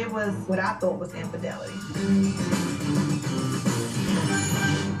 it was what I thought was infidelity.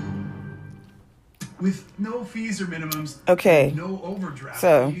 With no fees or minimums. Okay. No overdraft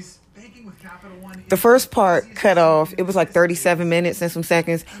so, fees. Banking with Capital One. The first part cut off. It was 37 minutes and some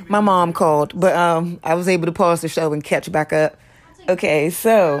seconds. My mom called, but I was able to pause the show and catch back up. Okay,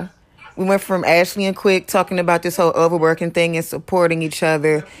 so we went from Ashley and Quick talking about this whole overworking thing and supporting each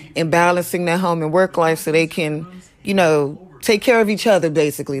other and balancing their home and work life so they can, take care of each other.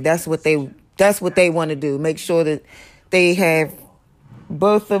 Basically, that's what they want to do. Make sure that they have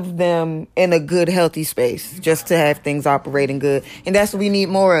both of them in a good, healthy space, just to have things operating good. And that's what we need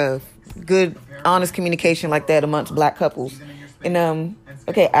more of. Good, honest communication like that amongst black couples. And,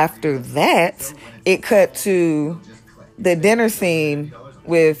 okay, after that, it cut to the dinner scene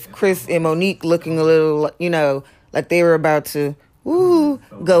with Chris and Monique looking a little, like they were about to, go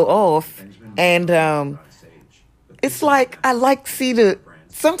off. And, it's I like to see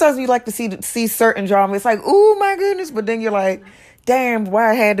sometimes we like to see certain drama. It's oh my goodness. But then you're like, damn,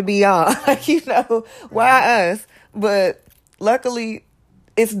 why it had to be y'all? Why us? But luckily,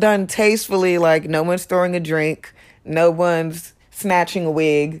 it's done tastefully. No one's throwing a drink. No one's snatching a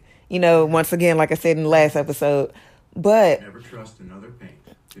wig. Once again, like I said in the last episode. But never trust another paint.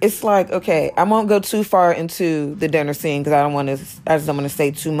 It's okay, I won't go too far into the dinner scene because I just don't want to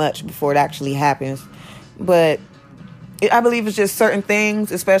say too much before it actually happens. But I believe it's just certain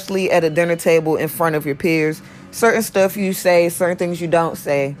things, especially at a dinner table in front of your peers. Certain stuff you say, certain things you don't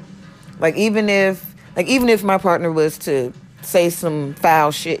say. Even if my partner was to say some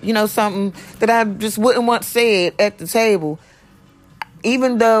foul shit. You know, something that I just wouldn't want said at the table.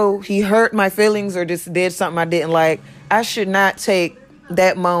 Even though he hurt my feelings or just did something I didn't like, I should not take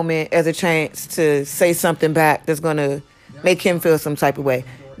that moment as a chance to say something back that's going to make him feel some type of way.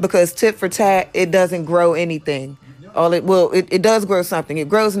 Because tit for tat, it doesn't grow anything. It does grow something. It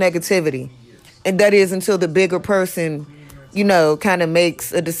grows negativity. And that is until the bigger person, you know, kind of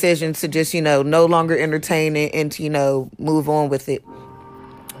makes a decision to just, you know, no longer entertain it and to, you know, move on with it.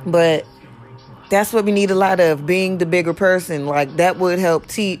 But that's what we need a lot of, being the bigger person. Like, that would help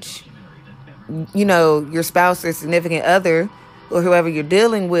teach, you know, your spouse or significant other or whoever you're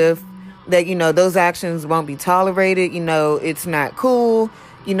dealing with that, you know, those actions won't be tolerated. You know, it's not cool.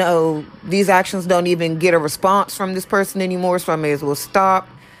 You know, these actions don't even get a response from this person anymore, so I may as well stop.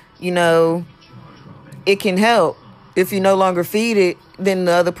 You know, it can help. If you no longer feed it, then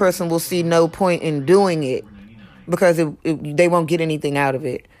the other person will see no point in doing it because they won't get anything out of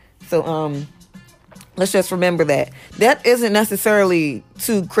it. So, let's just remember that. That isn't necessarily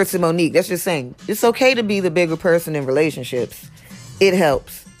to Chris and Monique. That's just saying it's okay to be the bigger person in relationships. It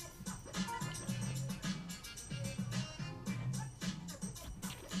helps.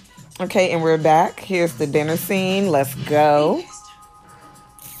 Okay, and we're back. Here's the dinner scene. Let's go.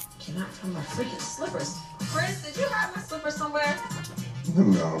 Cannot find my freaking slippers. Chris, did you hide my slippers somewhere?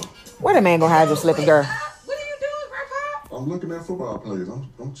 No. What a man gonna hide your slipper, girl? What are you doing, Grandpa? I'm looking at football plays.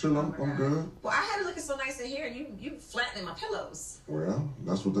 I'm chilling. I'm good. Well, I had it looking so nice in here, and you flattening my pillows. Well,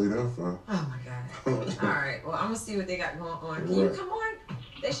 that's what they there for. Oh my God. All right. Well, I'm gonna see what they got going on. Can you come on?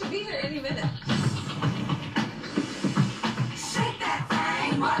 They should be here any minute. Shake that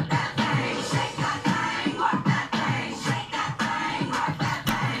thing, work that thing. Shake that thing, work that thing. Shake that thing, work that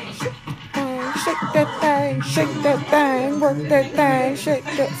thing. Shake that thing, shake that thing, work that thing, shake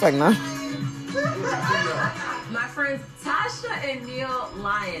that. It's like, no. My friends Tasha and Neil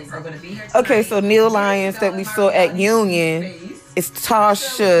Lyons are going to be here tonight. Okay, so Neil Lyons that we saw at Union is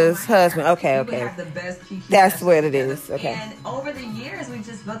Tasha's husband. Okay. That's what it is. Okay. And over the years, we've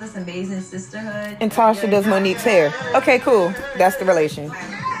just built this amazing sisterhood. And Tasha does Monique's hair. Okay, cool. That's the relation.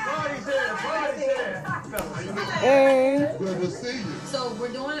 Hey. Good to see you. So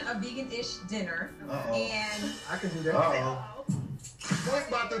we're doing a vegan-ish dinner, and I can do that. What's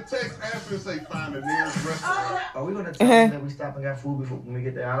about to text after say find the nearest restaurant? Are we gonna tell them that we stop and got food before when we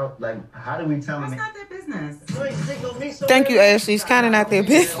get there? I don't like. How do we tell them? That's not their business. You ain't signal me so Thank you, Ashley. It's kind of not their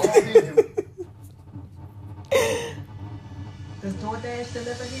business. Does DoorDash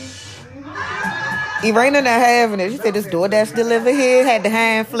deliver here? Irena not having it. She said this DoorDash deliver here. Had to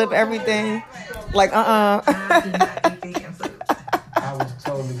hand flip everything. Like, I was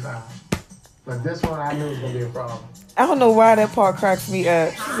totally fine. But this one I knew was going to be a problem. I don't know why that part cracks me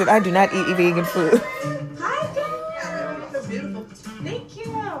up. She said, I do not eat vegan food. Hi, guys. Beautiful. Thank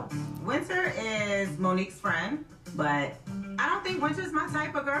you. Winter is Monique's friend, but I don't think Winter's my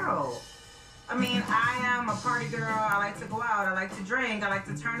type of girl. I mean, I am a party girl. I like to go out. I like to drink. I like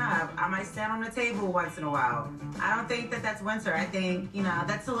to turn up. I might stand on the table once in a while. I don't think that that's Winter. I think, you know,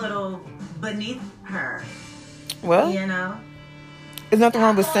 that's a little beneath her. Well, you know? There's nothing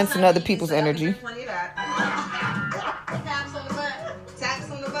wrong with sensing other people's energy. Taps on the butt. Taps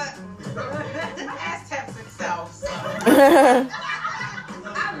on the butt. The ass taps itself. So.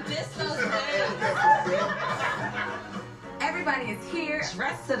 I miss those days. Everybody is here,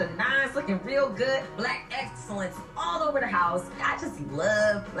 dressed to the nines, looking real good. Black excellence all over the house. I just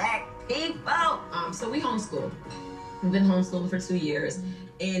love black people. So we homeschool. We've been homeschooling for 2 years,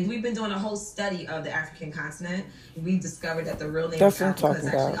 and we've been doing a whole study of the African continent. We discovered that the real name of Africa is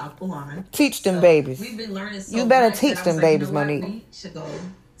actually Aquilon. Teach them babies. We've been learning so you better much teach that I them was like, babies, you know what? Monique. We should go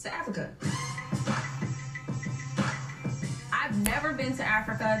to Africa. I've never been to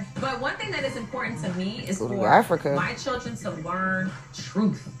Africa, but one thing that is important to me is for Africa. my children to learn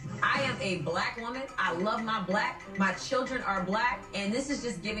truth. I am a black woman. I love my black. My children are black, and this is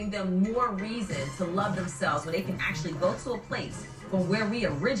just giving them more reason to love themselves when they can actually go to a place from where we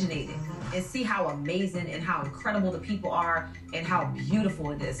originated and see how amazing and how incredible the people are and how beautiful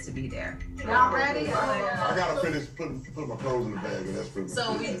it is to be there. Y'all ready? I gotta finish putting my clothes in the bag, and that's pretty much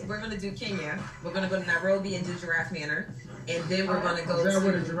So it. we're gonna do Kenya. We're gonna go to Nairobi and do Giraffe Manor, and then we're gonna go Is that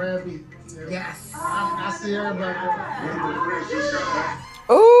where to the giraffe be? Yes. I see everybody.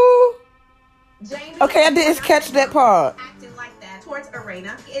 Ooh. Jamie, Okay, I didn't catch that part. acting like that towards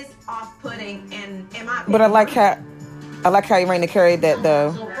Arena is off-putting, and in my But I like how Irena carried that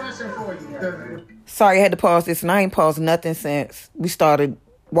though. So question for you. Sorry, I had to pause this, and I ain't paused nothing since we started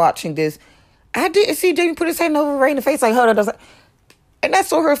watching this. I didn't see Jamie put his hand over Raina's face like, hold on. And I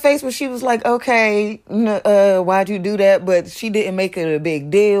saw her face when she was like, okay, why'd you do that? But she didn't make it a big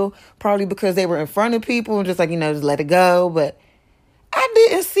deal, probably because they were in front of people and just like, just let it go. But I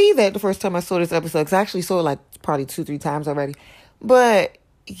didn't see that the first time I saw this episode, because I actually saw it like probably 2-3 times already. But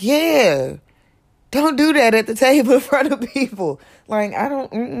yeah, don't do that at the table in front of people. Like, I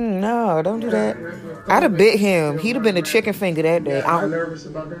don't, no, don't do that. I'd have bit him. He'd have been a chicken finger that day. I'm nervous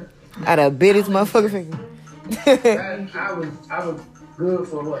about that. I'd have bit his motherfucking finger. I was good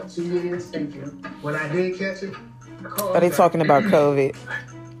for what, 2 years? Thank you. When I did catch it, Are they talking about COVID?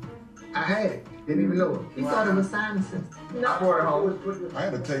 I had it. Didn't even know it. You thought it was sinuses. I brought it home. I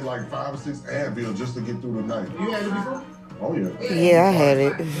had to take like 5 or 6 Advil just to get through the night. You had it before? Oh, yeah. Yeah, I had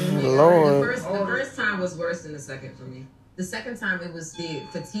it. Lord. The first time was worse than the second for me. The second time it was the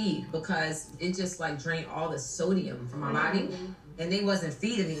fatigue, because it just like drained all the sodium from my body, and they wasn't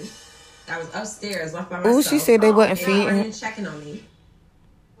feeding me. I was upstairs, left by myself. Ooh, she said they wasn't feeding. They weren't checking on me.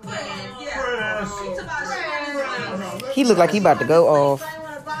 He looked like he about to go off.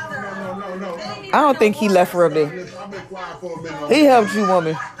 I don't think he left her up there. He helped you,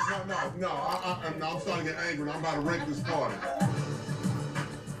 woman. No, I'm starting to get angry. I'm about to wreck this party.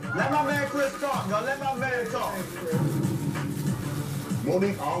 Let my man Chris talk, yo. Let my man talk.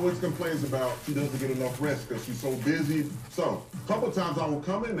 Monique always complains about she doesn't get enough rest because she's so busy. So, a couple of times I will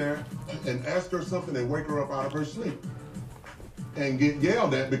come in there and ask her something and wake her up out of her sleep. And get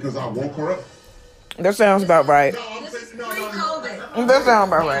yelled at because I woke her up. That sounds about right. That sounds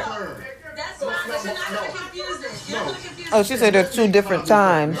about right. That's not, but you're not going to confuse it. You're not going to confuse it. Oh, she said there's 2 different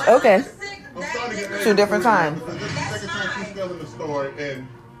times. Okay. 2 different times. Second time she's telling the story, and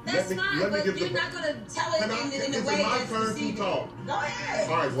that's fine, but you're not going to tell it in a way that's deceiving. Go ahead.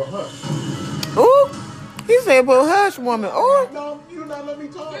 All right, well, hush. Ooh, he said, well, hush, woman. Ooh. No, you're not letting me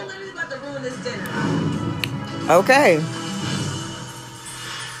talk. You're literally about to ruin this dinner. Okay.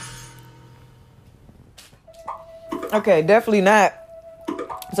 Okay, definitely not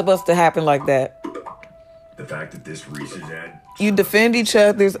supposed to happen like that. The fact that this Reese's ad. You defend each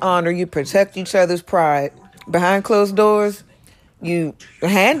other's honor. You protect each other's pride. Behind closed doors, you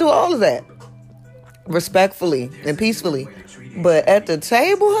handle all of that respectfully and peacefully. But at the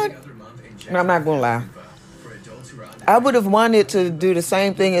table, I'm not going to lie. I would have wanted to do the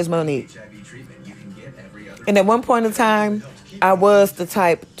same thing as Monique. And at one point in time, I was the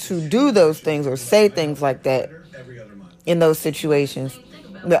type to do those things or say things like that in those situations.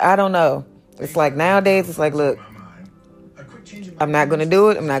 But I don't know. It's like nowadays, it's like, look, I'm not going to do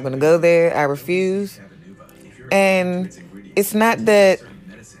it. I'm not going to go there. I refuse. And it's not that,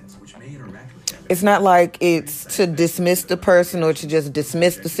 it's not like it's to dismiss the person or to just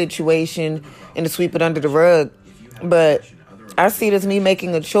dismiss the situation and to sweep it under the rug. But I see it as me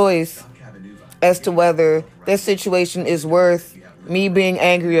making a choice as to whether that situation is worth me being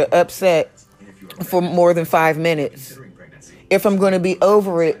angry or upset for more than 5 minutes. If I'm going to be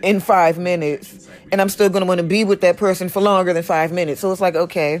over it in 5 minutes, and I'm still going to want to be with that person for longer than 5 minutes. So it's like,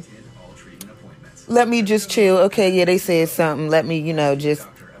 okay, let me just chill. Okay, yeah, they said something. Let me, just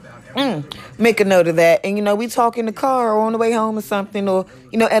make a note of that. And, we talk in the car or on the way home or something, or,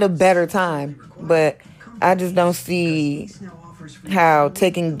 at a better time. But I just don't see how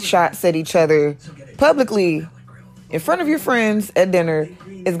taking shots at each other publicly in front of your friends at dinner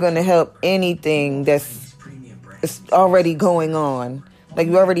is going to help anything that's already going on. Like,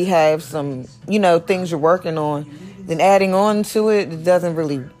 you already have some, things you're working on. Then adding on to it, it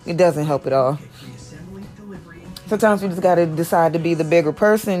doesn't help at all. Sometimes you just got to decide to be the bigger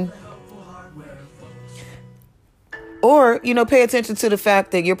person. Or, pay attention to the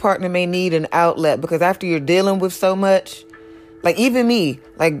fact that your partner may need an outlet, because after you're dealing with so much, like even me,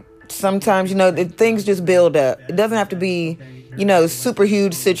 like sometimes, things just build up. It doesn't have to be, super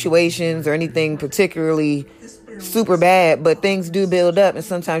huge situations or anything particularly super bad, but things do build up, and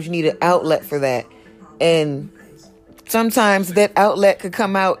sometimes you need an outlet for that. And sometimes that outlet could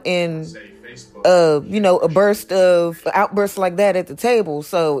come out in a outburst like that at the table.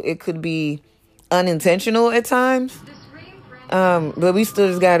 So it could be unintentional at times. But we still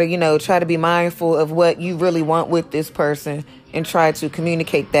just gotta, try to be mindful of what you really want with this person and try to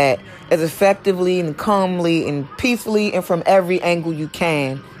communicate that as effectively and calmly and peacefully and from every angle you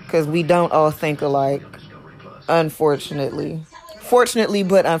can, because we don't all think alike. Unfortunately. Fortunately,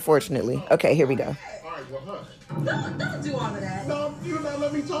 but unfortunately. Okay, here we go. Don't do all of that. No, you're not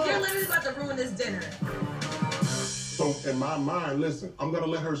letting me talk. You're literally about to ruin this dinner. So in my mind, listen, I'm going to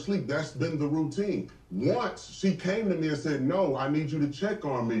let her sleep. That's been the routine. Once she came to me and said, no, I need you to check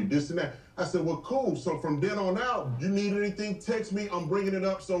on me, this and that. I said, well, cool. So from then on out, you need anything, text me. I'm bringing it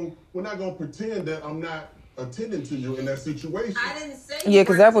up. So we're not going to pretend that I'm not attending to you in that situation. I didn't say. Yeah,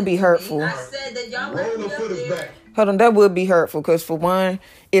 because that would be hurtful. I said that y'all Roll the foot back. Hold on, that would be hurtful. Because for one,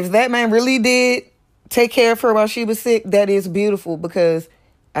 if that man really did take care of her while she was sick, that is beautiful. Because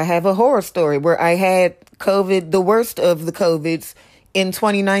I have a horror story where I had COVID, the worst of the COVIDs, in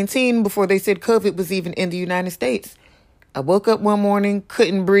 2019 before they said COVID was even in the United States. I woke up one morning,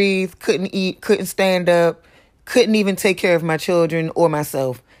 couldn't breathe, couldn't eat, couldn't stand up, couldn't even take care of my children or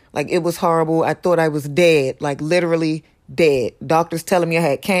myself. Like, it was horrible. I thought I was dead, like literally dead. Doctors telling me I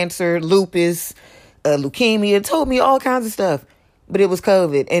had cancer, lupus, leukemia, told me all kinds of stuff. But it was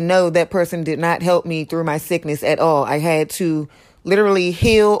COVID. And no, that person did not help me through my sickness at all. I had to literally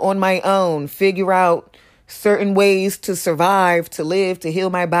heal on my own, figure out certain ways to survive, to live, to heal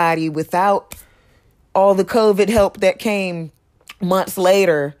my body without all the COVID help that came months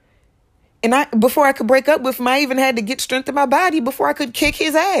later. And before I could break up with him, I even had to get strength in my body before I could kick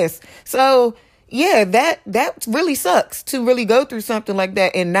his ass. So yeah, that really sucks to really go through something like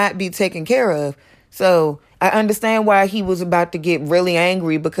that and not be taken care of. So I understand why he was about to get really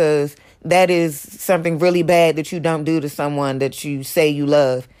angry, because that is something really bad that you don't do to someone that you say you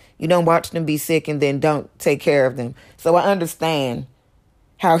love. You don't watch them be sick and then don't take care of them. So I understand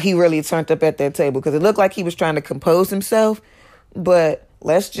how he really turned up at that table, because it looked like he was trying to compose himself. But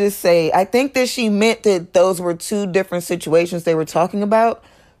let's just say, I think that she meant that those were two different situations they were talking about.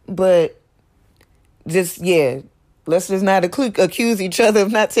 But just, yeah, let's just not accuse each other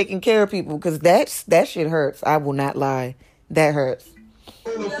of not taking care of people, because that shit hurts. I will not lie. That hurts.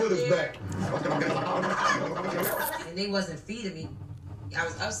 And they wasn't feeding me. I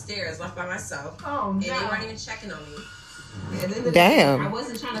was upstairs, left by myself. And they weren't even checking on me. Damn. I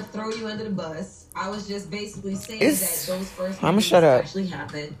wasn't trying to throw you under the bus. I was just basically saying that those first I'ma shut up. actually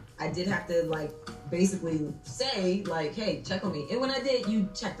happened. I did have to, like, basically say, like, hey, check on me. And when I did, you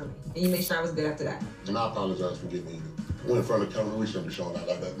checked on me. And you made sure I was good after that. And I apologize for getting you. Went in front of the camera. We shouldn't be showing out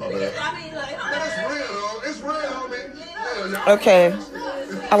like that. My bad. I mean, like, it's real, though. It's real, homie. Okay.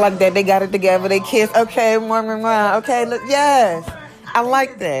 I like that. They got it together. They kissed. Okay. Okay. Look. Yes. I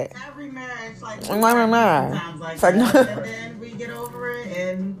like that. Every marriage, like, sometimes like that, and then we get over it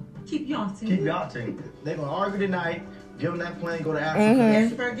and keep yachting. Keep yachting. They're gonna argue tonight. Give them that plane, go to Africa.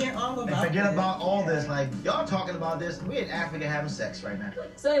 And forget all about and forget about all this. Like, y'all talking about this. We in Africa having sex right now.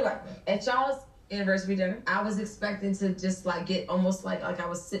 So anyway, at y'all's anniversary dinner, I was expecting to just like get almost like I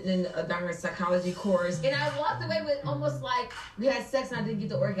was sitting in a darn psychology course, and I walked away with almost like we had sex and I didn't get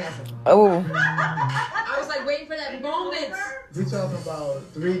the orgasm. Oh. I was like waiting for that moment. We talking about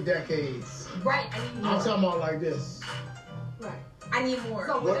 3 decades. Right. I need more. I'm talking about like this. Right. I need more.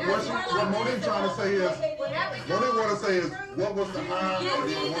 So what Monique trying to say is, Monique want to say is, what was the high?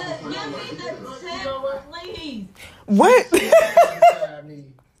 Please. What?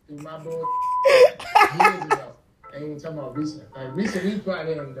 My boy, years ago. I ain't even talking about recent. Like recent, we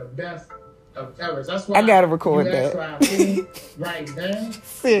probably had the best of ever. That's why I gotta record that. Right then,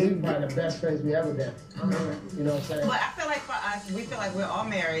 we probably the best place we ever been. You know what I'm saying? But I feel like for us, we feel like we're all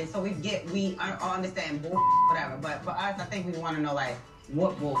married, so we all understand whatever. But for us, I think we want to know like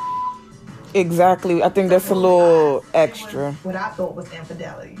what bull. Exactly. I think that's a little extra. What I thought was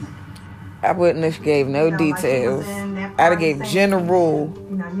infidelity. I wouldn't have gave no details. I'd have gave general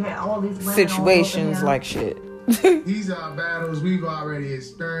situations like shit. These are battles we've already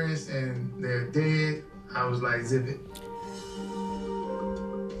experienced and they're dead. I was like, zip it.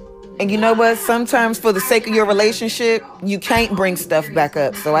 And you know what? Sometimes for the sake of your relationship, you can't bring stuff back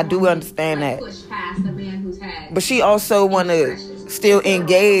up. So I do understand that. But she also want to still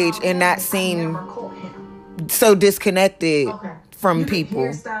engage and not seem so disconnected from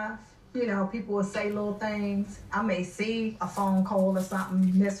people. You know, people will say little things. I may see a phone call or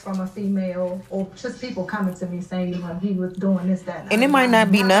something missed from a female, or just people coming to me saying, you know, he was doing this, that. And it might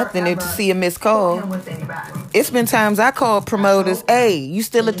not be nothing to see a missed call. It's been times I called promoters, hey, you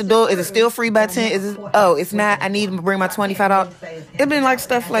still at the door? Is it still free by 10? Is it? Oh, it's not. I need to bring my $25. It's been like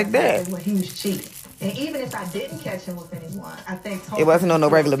stuff like that. He was cheating. And even if I didn't catch him with anyone, I think it wasn't on no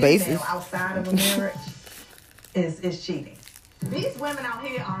regular basis. Outside of a marriage is cheating. These women out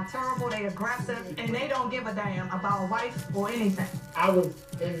here are terrible, they aggressive, and they don't give a damn about a wife or anything. I was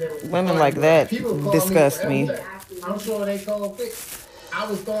in the women like that disgust me. I'm sure they call quick. I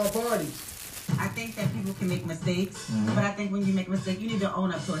was throwing parties. I think that people can make mistakes, but I think when you make a mistake, you need to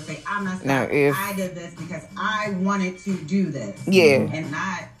own up to it. Say, I'm not now, I did this because I wanted to do this. Yeah. And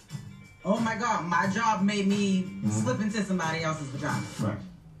not, oh my God, my job made me slip into somebody else's vagina. Right.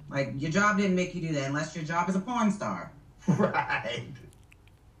 Like, your job didn't make you do that unless your job is a porn star. Right.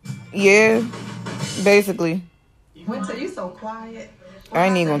 Yeah, basically. Winter, you so quiet. I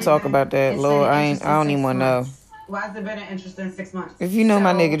ain't even gonna talk about that, Lord. I don't even want to know. Why has it been an interesting 6 months? If you know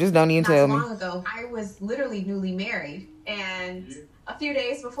my nigga, just don't even tell me. Not too long ago, I was literally newly married, and a few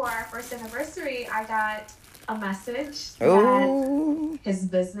days before our first anniversary, I got a message that his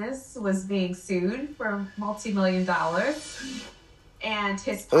business was being sued for multi-million dollars, and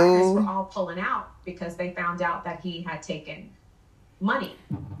his partners were all pulling out because they found out that he had taken money.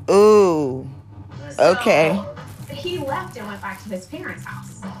 Ooh. Okay. So he left and went back to his parents'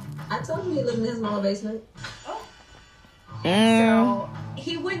 house. I told you he lived in his mama basement. So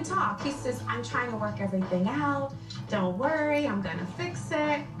he wouldn't talk. He says, I'm trying to work everything out. Don't worry, I'm gonna fix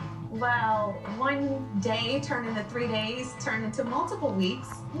it. Well, one day turned into 3 days, turned into multiple weeks.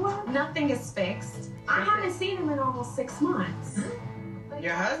 Nothing is fixed. I haven't seen him in almost 6 months.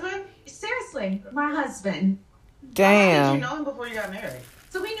 Your husband? Seriously, my husband. Damn. How did you know him before you got married?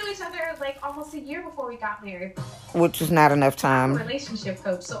 So we knew each other like almost a year before we got married. Which is not enough I'm a time. relationship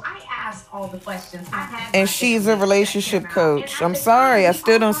coach, so I asked all the questions. I had And she's a relationship coach. I'm sorry, I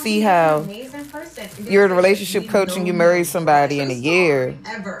still don't see how you're a relationship coach and you marry somebody in a year.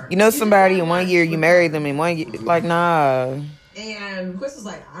 You know somebody in 1 year, you marry them in 1 year. Like, nah. And Chris was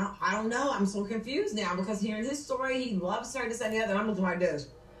like, I don't know. I'm so confused now because hearing his story, he loves her, this and the other. And I'm looking like this.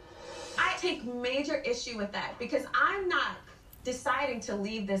 I take major issue with that because I'm not deciding to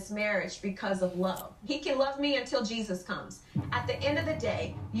leave this marriage because of love. He can love me until Jesus comes. At the end of the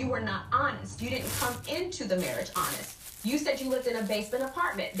day, you were not honest. You didn't come into the marriage honest. You said you lived in a basement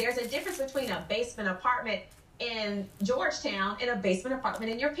apartment. There's a difference between a basement apartment in Georgetown and a basement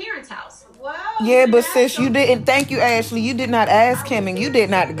apartment in your parents' house. Well, Yeah, but sis, you didn't. Thank you, Ashley. You did not ask him and you did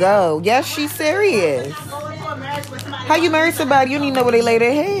not go. Yes, she's serious. How you marry somebody? You don't even know where they lay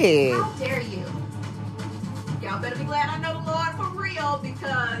their head. How dare you? Y'all better be glad I know the Lord for real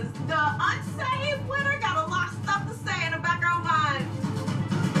because the unsaved winner got a lot of stuff to say in the back of our mind.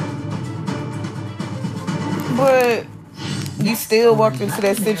 But you still walked into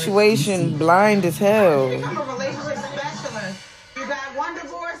that situation blind as hell. Become a relationship specialist. You got one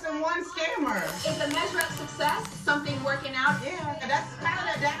divorce and one scammer. Is the measure of success something working out? Yeah, that's kind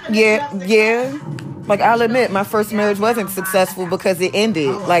of the definition of success. Yeah. Like, I'll admit, my first marriage wasn't successful because it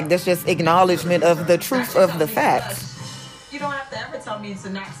ended. Like, that's just acknowledgement of the truth of the facts. You don't have to ever tell me to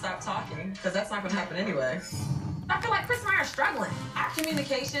not stop talking, because that's not going to happen anyway. I feel like Chris and I are struggling. Our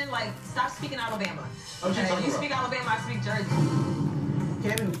communication, like, stop speaking Alabama. Okay, you speak Alabama, I speak Jersey.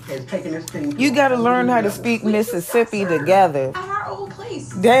 Kevin is taking this thing. You gotta learn how to speak Mississippi together. At our old place.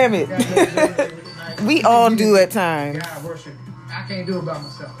 Damn it. We all do at times. God worship. I can't do it by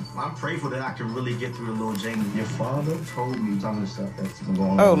myself. I'm prayerful that I can really get through the little Jamie. Your father told me some of the stuff that's been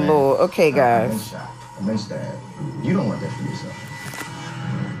going on. Oh, man. Lord. Okay, I've been guys. shot. I've been stabbed. You don't want that for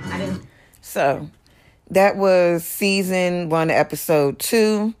yourself. I didn't. So, that was season 1, episode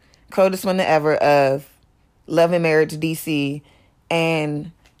 2. Coldest one ever of Love and Marriage DC.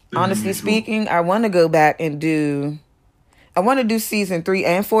 And honestly speaking, I want to go back and do season 3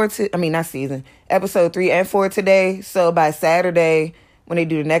 and 4. Episode 3 and 4 today. So by Saturday, when they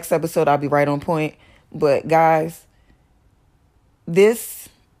do the next episode, I'll be right on point. But guys, this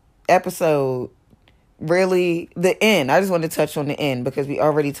episode really, the end, I just want to touch on the end because we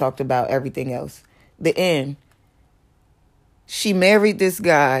already talked about everything else. The end. She married this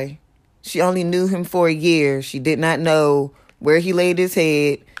guy. She only knew him for a year. She did not know where he laid his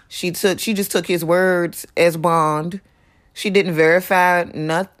head. She just took his words as bond. She didn't verify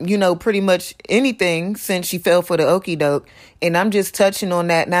pretty much anything since she fell for the okie doke. And I'm just touching on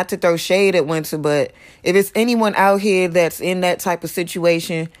that, not to throw shade at Winter, but if it's anyone out here that's in that type of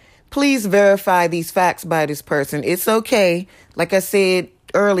situation, please verify these facts by this person. It's okay. Like I said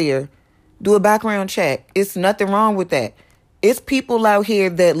earlier, do a background check. It's nothing wrong with that. It's people out here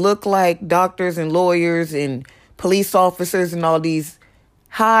that look like doctors and lawyers and police officers and all these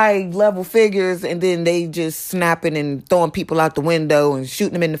high level figures, and then they just snapping and throwing people out the window and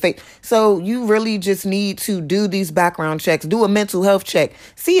shooting them in the face. So you really just need to do these background checks, do a mental health check,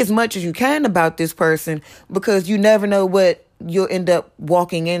 see as much as you can about this person, because you never know what you'll end up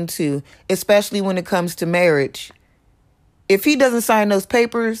walking into, especially when it comes to marriage. If he doesn't sign those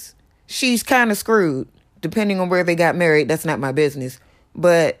papers, she's kind of screwed. Depending on where they got married, that's not my business.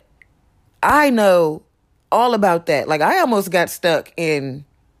 But I know all about that. Like, I almost got stuck in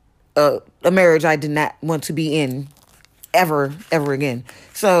a marriage I did not want to be in ever again.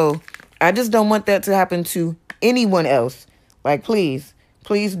 So I just don't want that to happen to anyone else. Like, please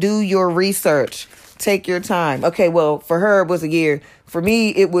do your research. Take your time. Okay, well, for her, it was a year. For me,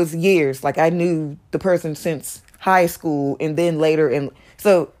 it was years. Like, I knew the person since high school and then later. And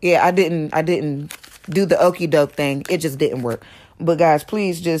so, yeah, I didn't do the okie doke thing. It just didn't work. But guys,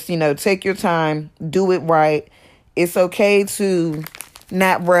 please just, take your time, do it right. It's okay to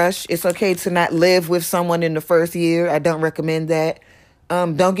not rush. It's okay to not live with someone in the first year. I don't recommend that.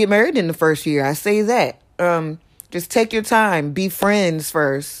 Don't get married in the first year. I say that. Just take your time. Be friends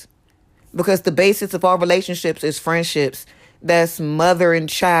first. Because the basis of all relationships is friendships. That's mother and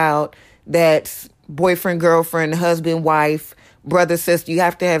child. That's boyfriend, girlfriend, husband, wife, brother, sister. You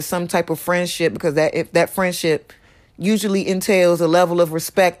have to have some type of friendship, because if that friendship usually entails a level of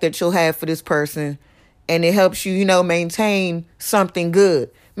respect that you'll have for this person. And it helps you, maintain something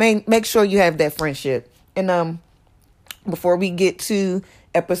good. Make sure you have that friendship. And before we get to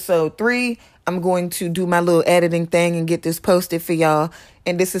episode 3, I'm going to do my little editing thing and get this posted for y'all.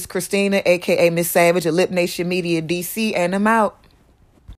 And this is Christina, a.k.a. Miss Savage of Lip Nation Media DC, and I'm out.